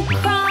you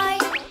cry,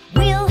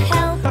 we'll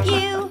help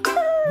you.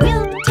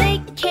 We'll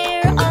take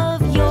care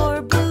of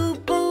your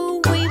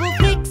boo-boo. We will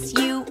fix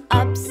you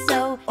up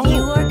so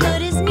you are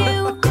good as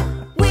new.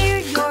 We're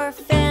your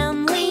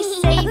family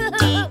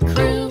safety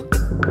crew.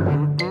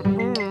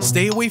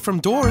 Stay away from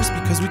doors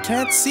because we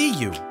can't see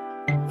you.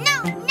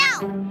 No, no,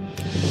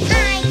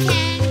 I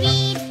can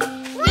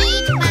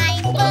read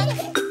my book.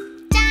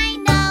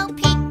 Dino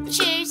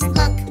pictures,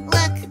 look,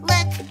 look,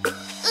 look.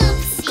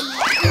 Oopsie,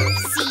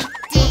 oopsie,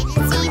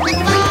 didn't see the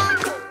ball.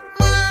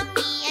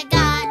 Mommy, I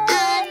got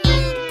a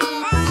new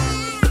boo.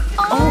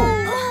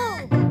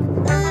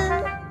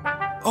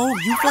 Oh,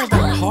 you fell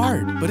down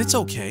hard, but it's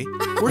okay.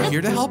 We're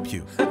here to help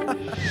you.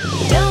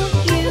 Don't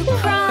you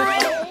cry,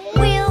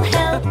 we'll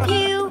help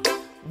you.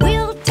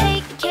 We'll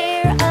take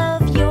care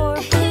of your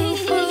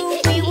boo-boo.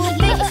 We will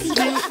fix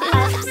you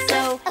up so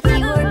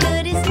you are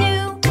good as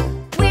new.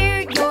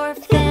 We're your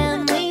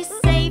family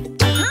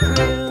safety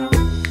crew.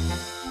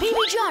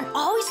 Baby John,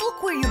 always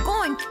look where you're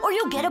going or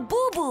you'll get a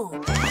boo-boo.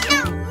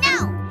 No, no.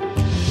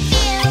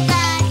 Fill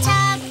the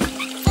tub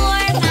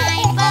for my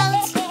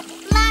boat.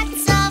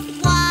 Lots of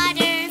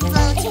water,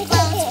 float,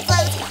 float,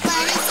 float.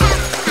 But it's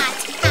hot, hot,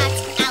 hot,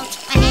 ouch.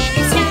 My hand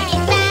is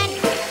turning bad.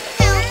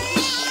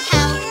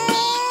 Help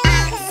me,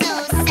 I'm so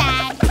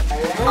sad.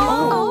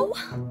 Oh.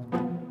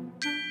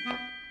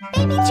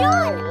 Baby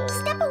John,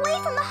 step away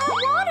from the hot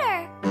water.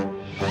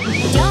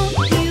 Don't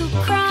you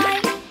cry,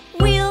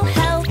 we'll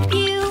help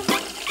you.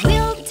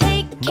 We'll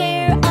take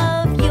care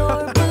of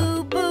your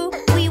boo-boo.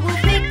 We will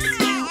fix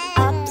you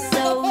up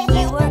so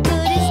you are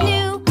good as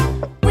new.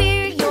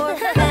 We're your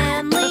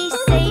family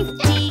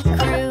safety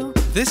crew.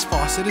 This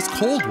faucet is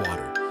cold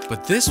water,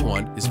 but this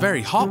one is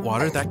very hot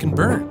water that can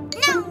burn.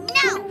 No,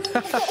 no.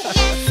 Yes,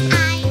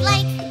 I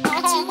like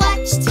to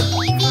watch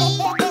TV.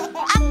 Up,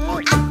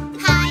 up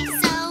high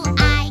so I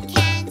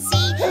can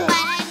see. But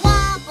I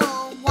wobble,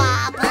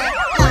 wobble,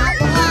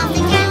 wobble off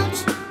the couch.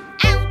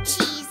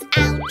 Ouchie,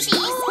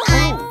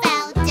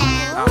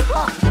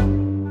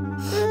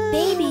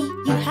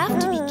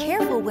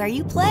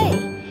 you play.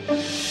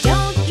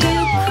 Don't you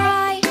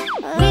cry,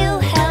 we'll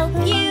help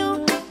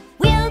you.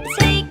 We'll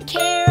take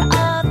care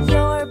of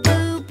your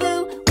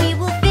boo-boo. We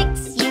will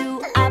fix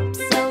you up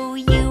so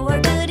you are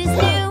good as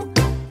new.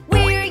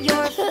 We're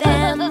your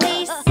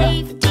family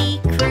safety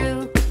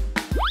crew.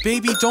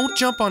 Baby, don't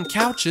jump on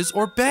couches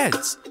or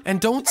beds. And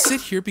don't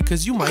sit here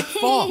because you might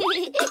fall. No!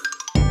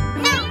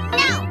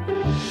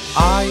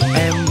 I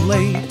am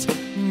late.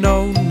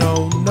 No,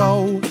 no,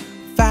 no.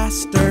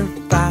 Faster,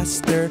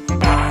 faster,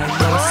 I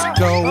must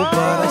go. But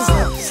I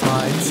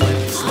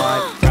slip,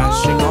 slide,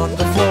 crashing on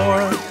the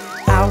floor.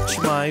 Ouch,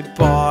 my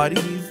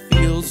body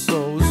feels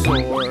so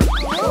sore.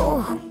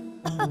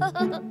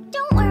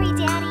 Don't worry,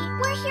 Daddy.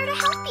 We're here to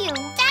help you.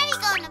 Daddy's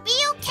gonna be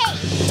okay.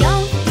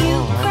 Don't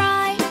you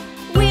cry,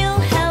 we'll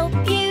help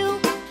you.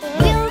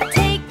 We'll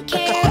take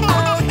care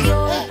of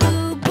your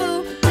boo-boo.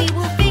 We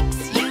will fix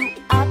you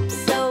up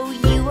so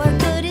you are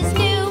good as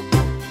new.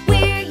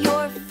 We're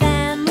your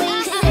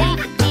family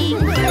safety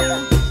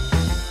crew.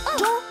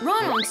 Don't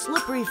run on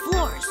slippery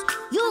floors.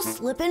 You'll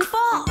slip and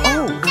fall.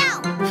 Oh,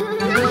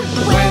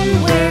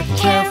 When we're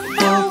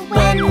careful,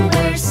 when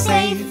we're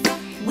safe,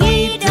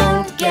 we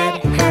don't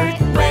get hurt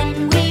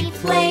when we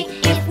play.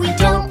 If we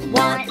don't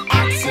want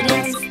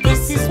accidents,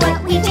 this is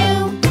what we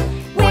do.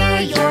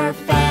 We're your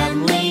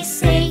family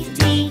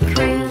safety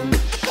crew.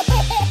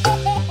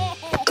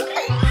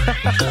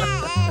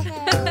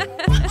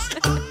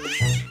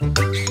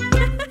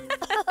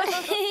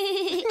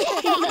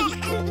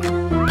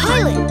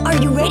 Pilot, are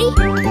you ready?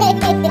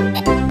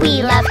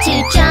 We love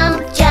to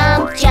jump,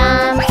 jump,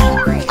 jump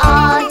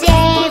all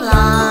day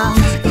long.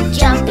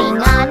 Jumping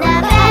on the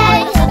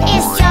bed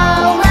is so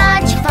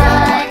much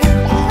fun.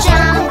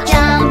 Jump,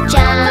 jump,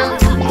 jump,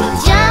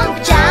 jump,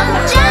 jump,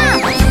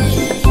 jump.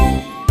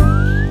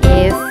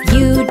 If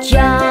you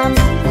jump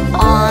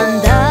on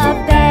the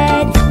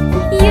bed,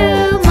 you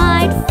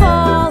might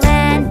fall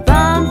and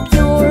bump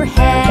your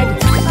head.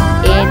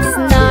 It's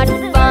not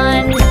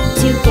fun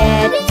to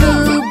get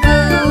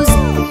boo-boos.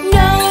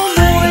 No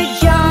more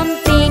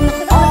jumping,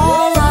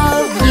 all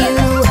of you.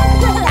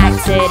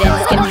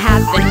 Accidents can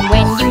happen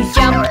when you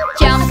jump,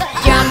 jump,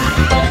 jump.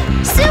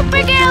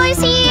 Supergirl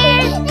is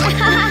here!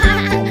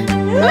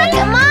 Look,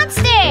 a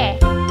monster!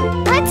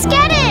 Let's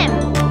get him!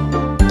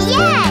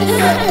 Yes!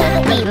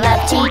 We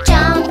love to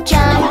jump,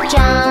 jump,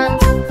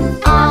 jump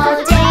all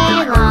day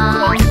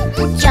long.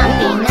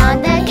 Jumping on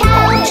the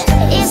couch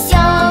is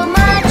so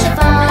much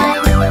fun.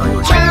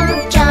 Jump,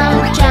 jump,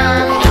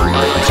 jump,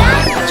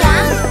 jump,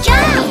 jump,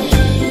 jump.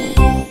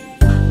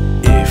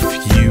 if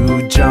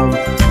you jump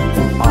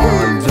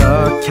on the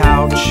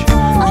couch,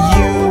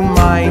 you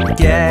might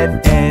get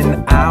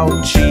an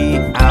ouchie,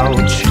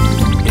 ouch.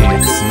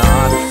 It's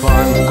not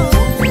fun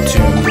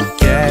to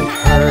get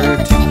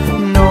hurt.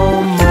 No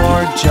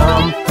more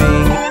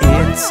jumping,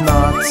 it's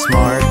not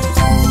smart.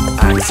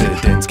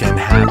 Accidents can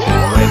happen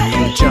when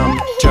you jump,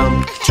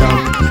 jump,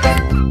 jump.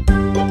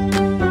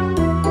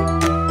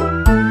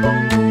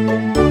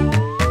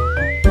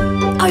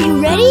 Are you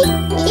ready?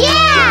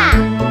 Yeah!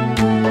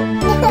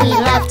 We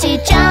love to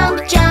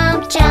jump,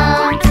 jump,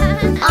 jump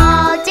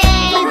all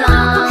day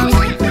long.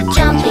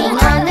 Jumping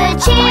on the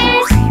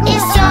chairs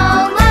is so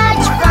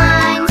much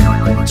fun.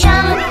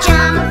 Jump,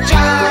 jump,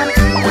 jump,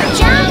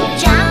 jump,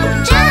 jump,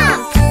 jump.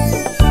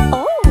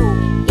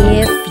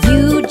 If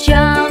you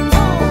jump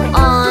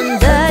on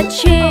the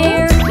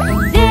chair,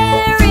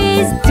 there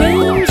is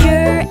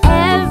danger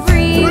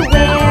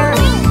everywhere.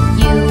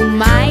 You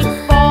might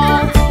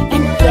fall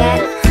and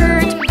get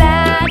hurt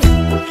bad.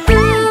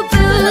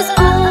 Boo-boos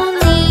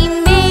only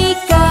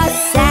make us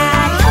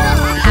sad.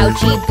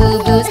 Ouchie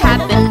boo-boos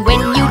happen when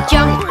you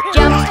jump,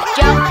 jump,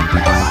 jump.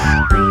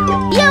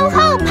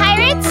 Yo-ho,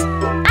 pirates!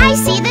 I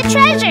see the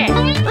treasure.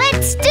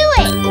 Let's do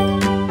it.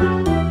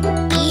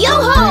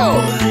 Yo-ho!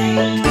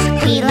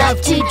 We love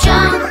to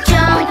jump,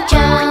 jump,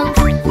 jump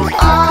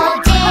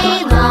all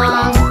day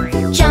long.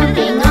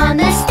 Jumping on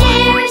the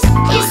stairs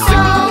is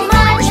so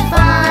much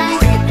fun.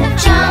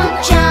 Jump,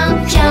 jump,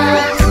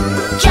 jump,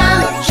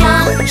 jump,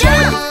 jump,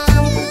 jump.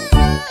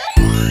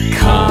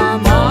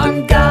 Come on,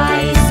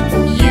 guys,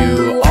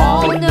 you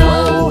all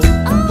know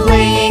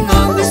playing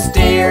on the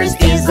stairs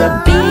is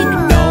a big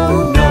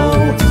no-no.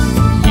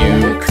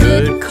 You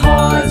could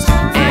cause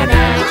an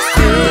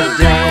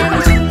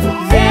accident,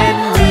 then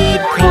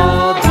we'd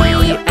call the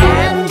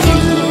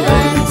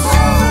ambulance.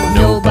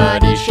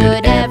 Nobody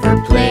should ever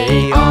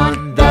play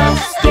on the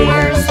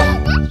stairs.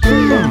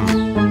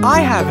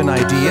 I have an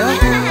idea.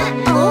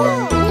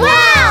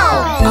 Wow!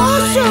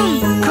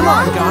 Awesome! Come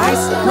on,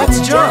 guys, let's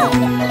jump.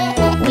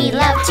 We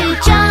love to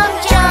jump,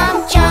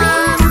 jump,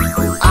 jump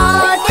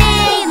all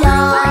day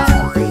long.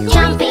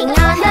 Jumping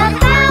on the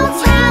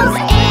bounce house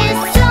is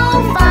so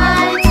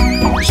fun.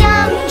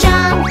 Jump,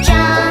 jump,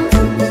 jump,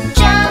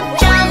 jump,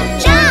 jump,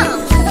 jump.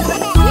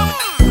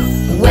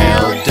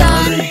 Well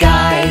done,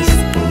 guys,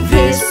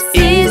 this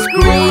is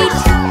great.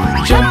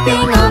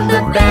 Jumping on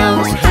the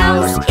bounce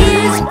house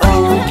is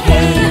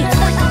okay.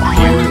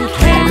 You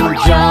can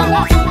jump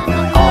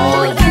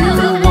all you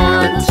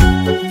want.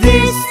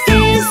 This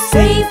is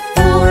safe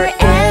for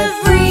everyone.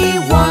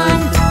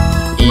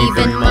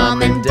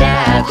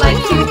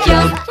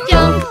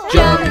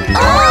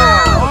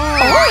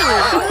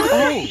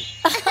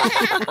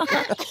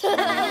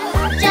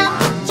 Jump,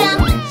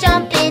 jump,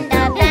 jump in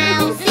the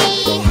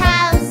bouncy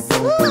house.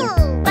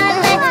 But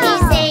let's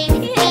be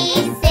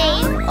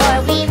safe, or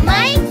we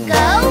might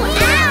go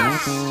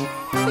ouch.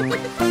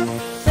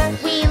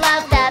 We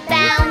love the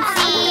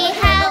bouncy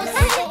house,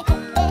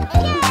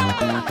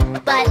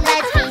 but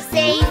let's be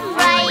safe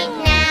right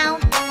now.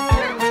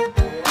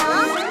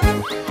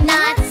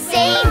 Not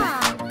safe?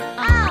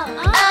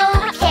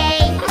 Okay,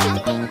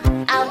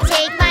 I'll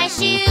take my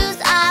shoes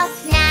off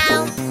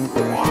now.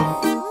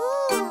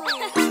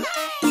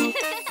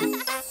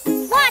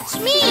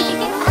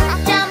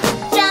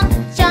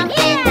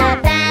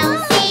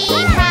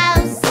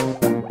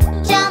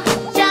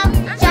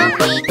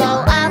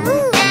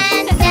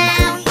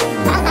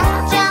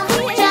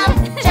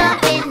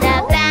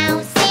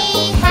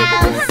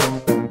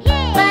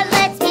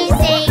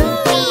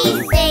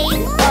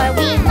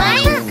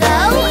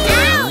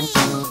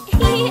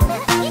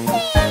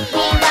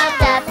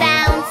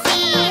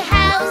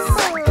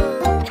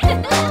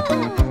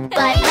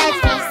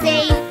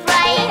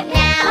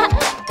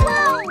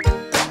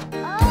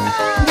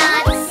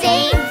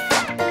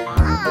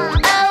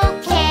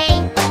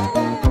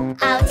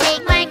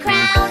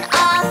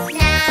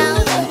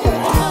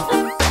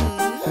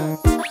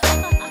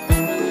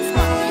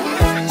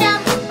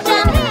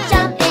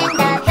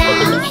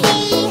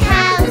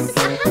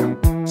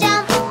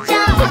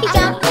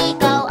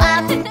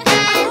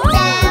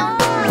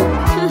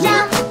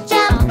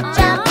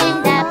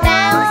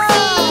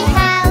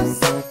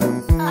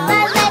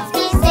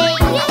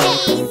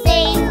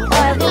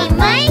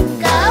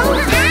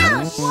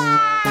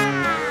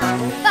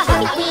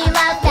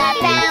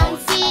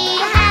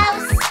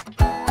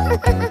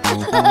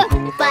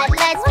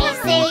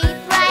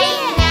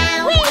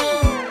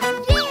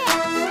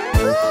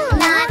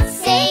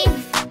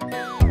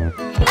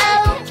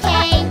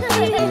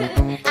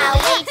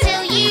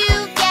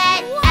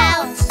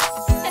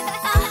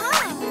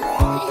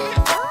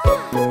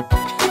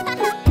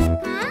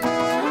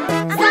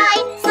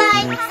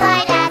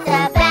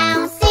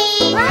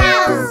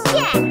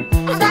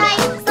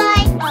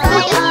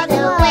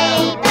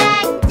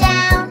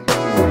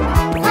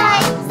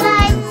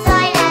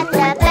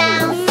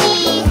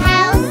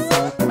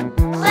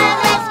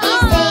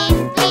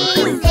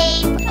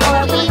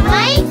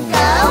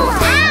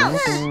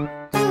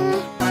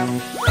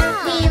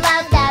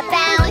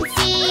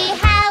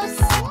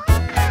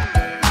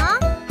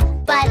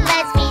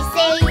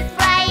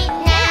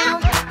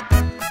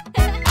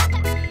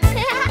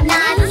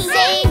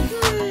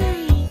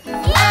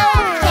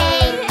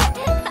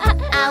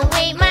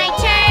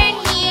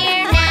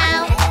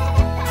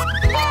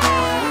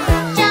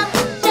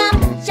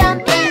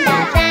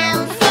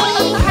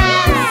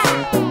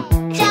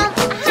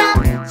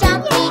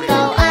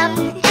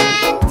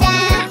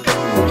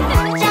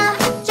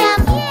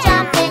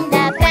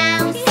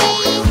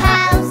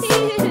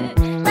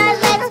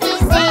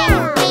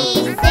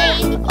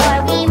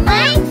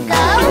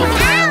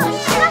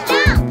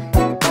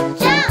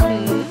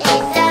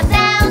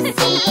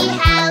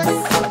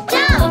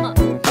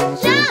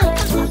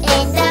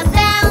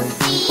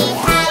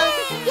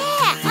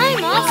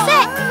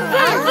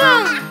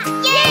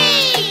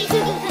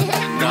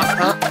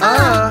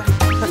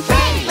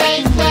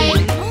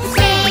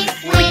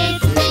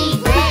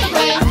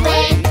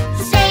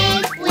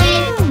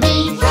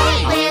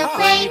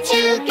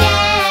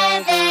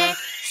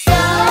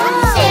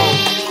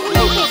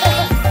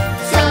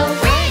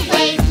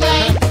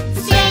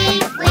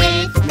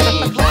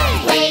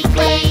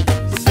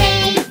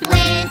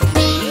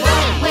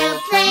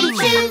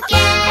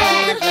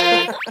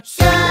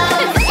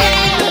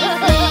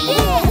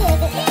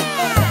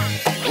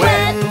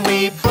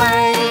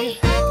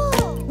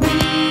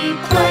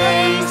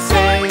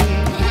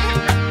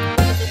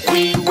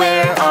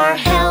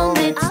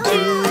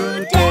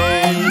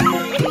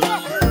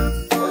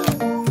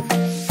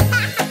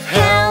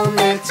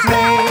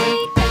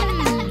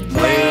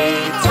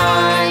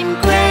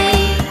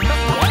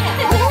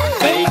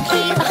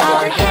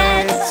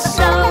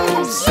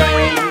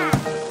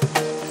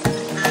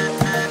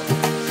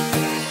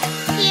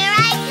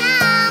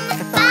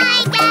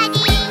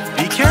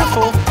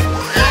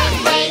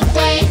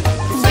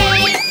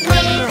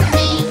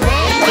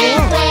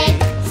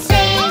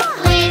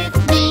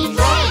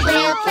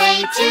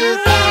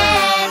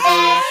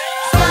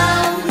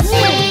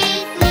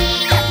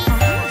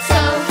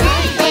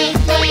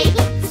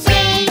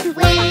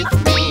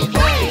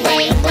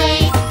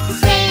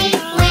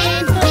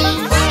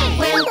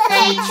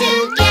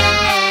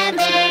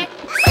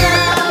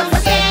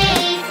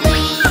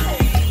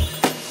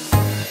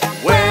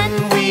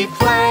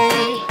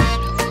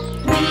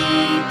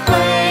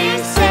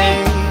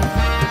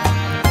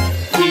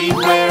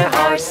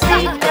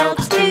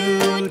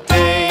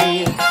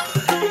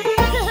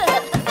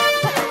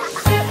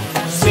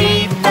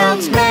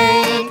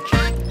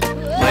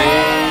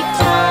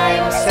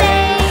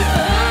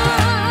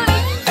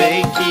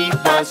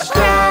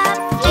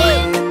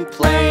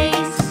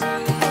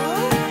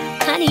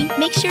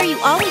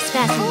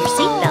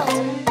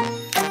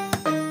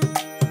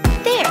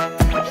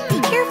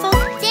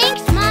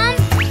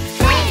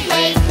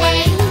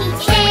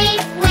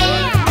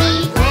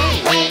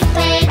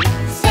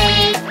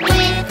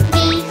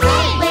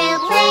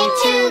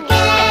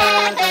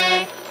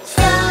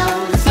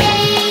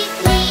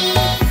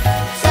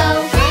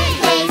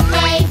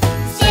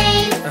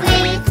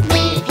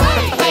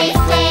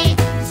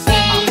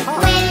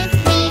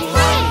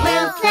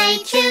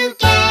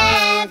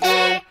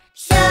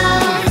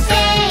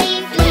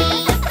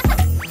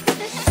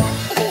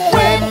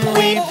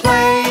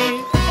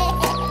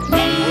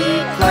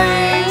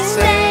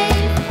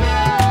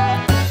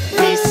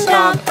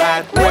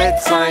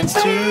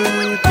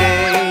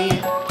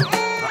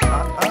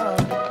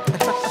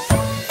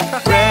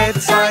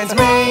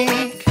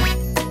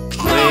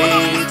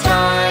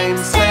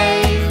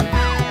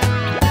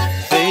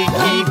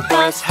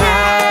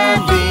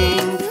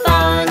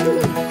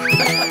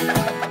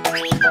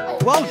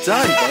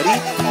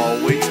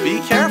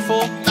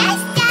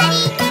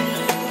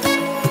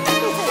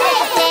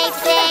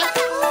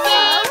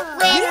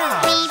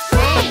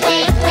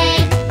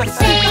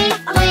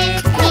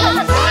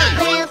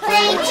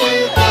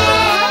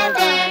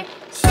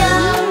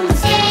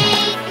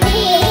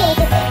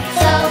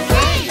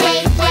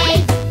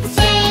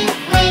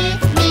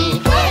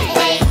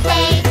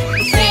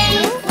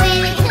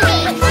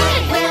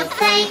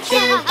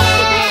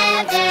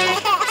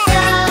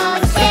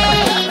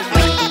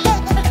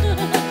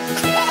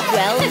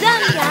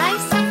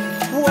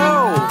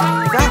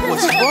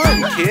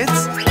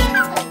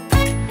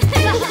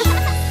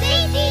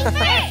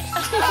 bird.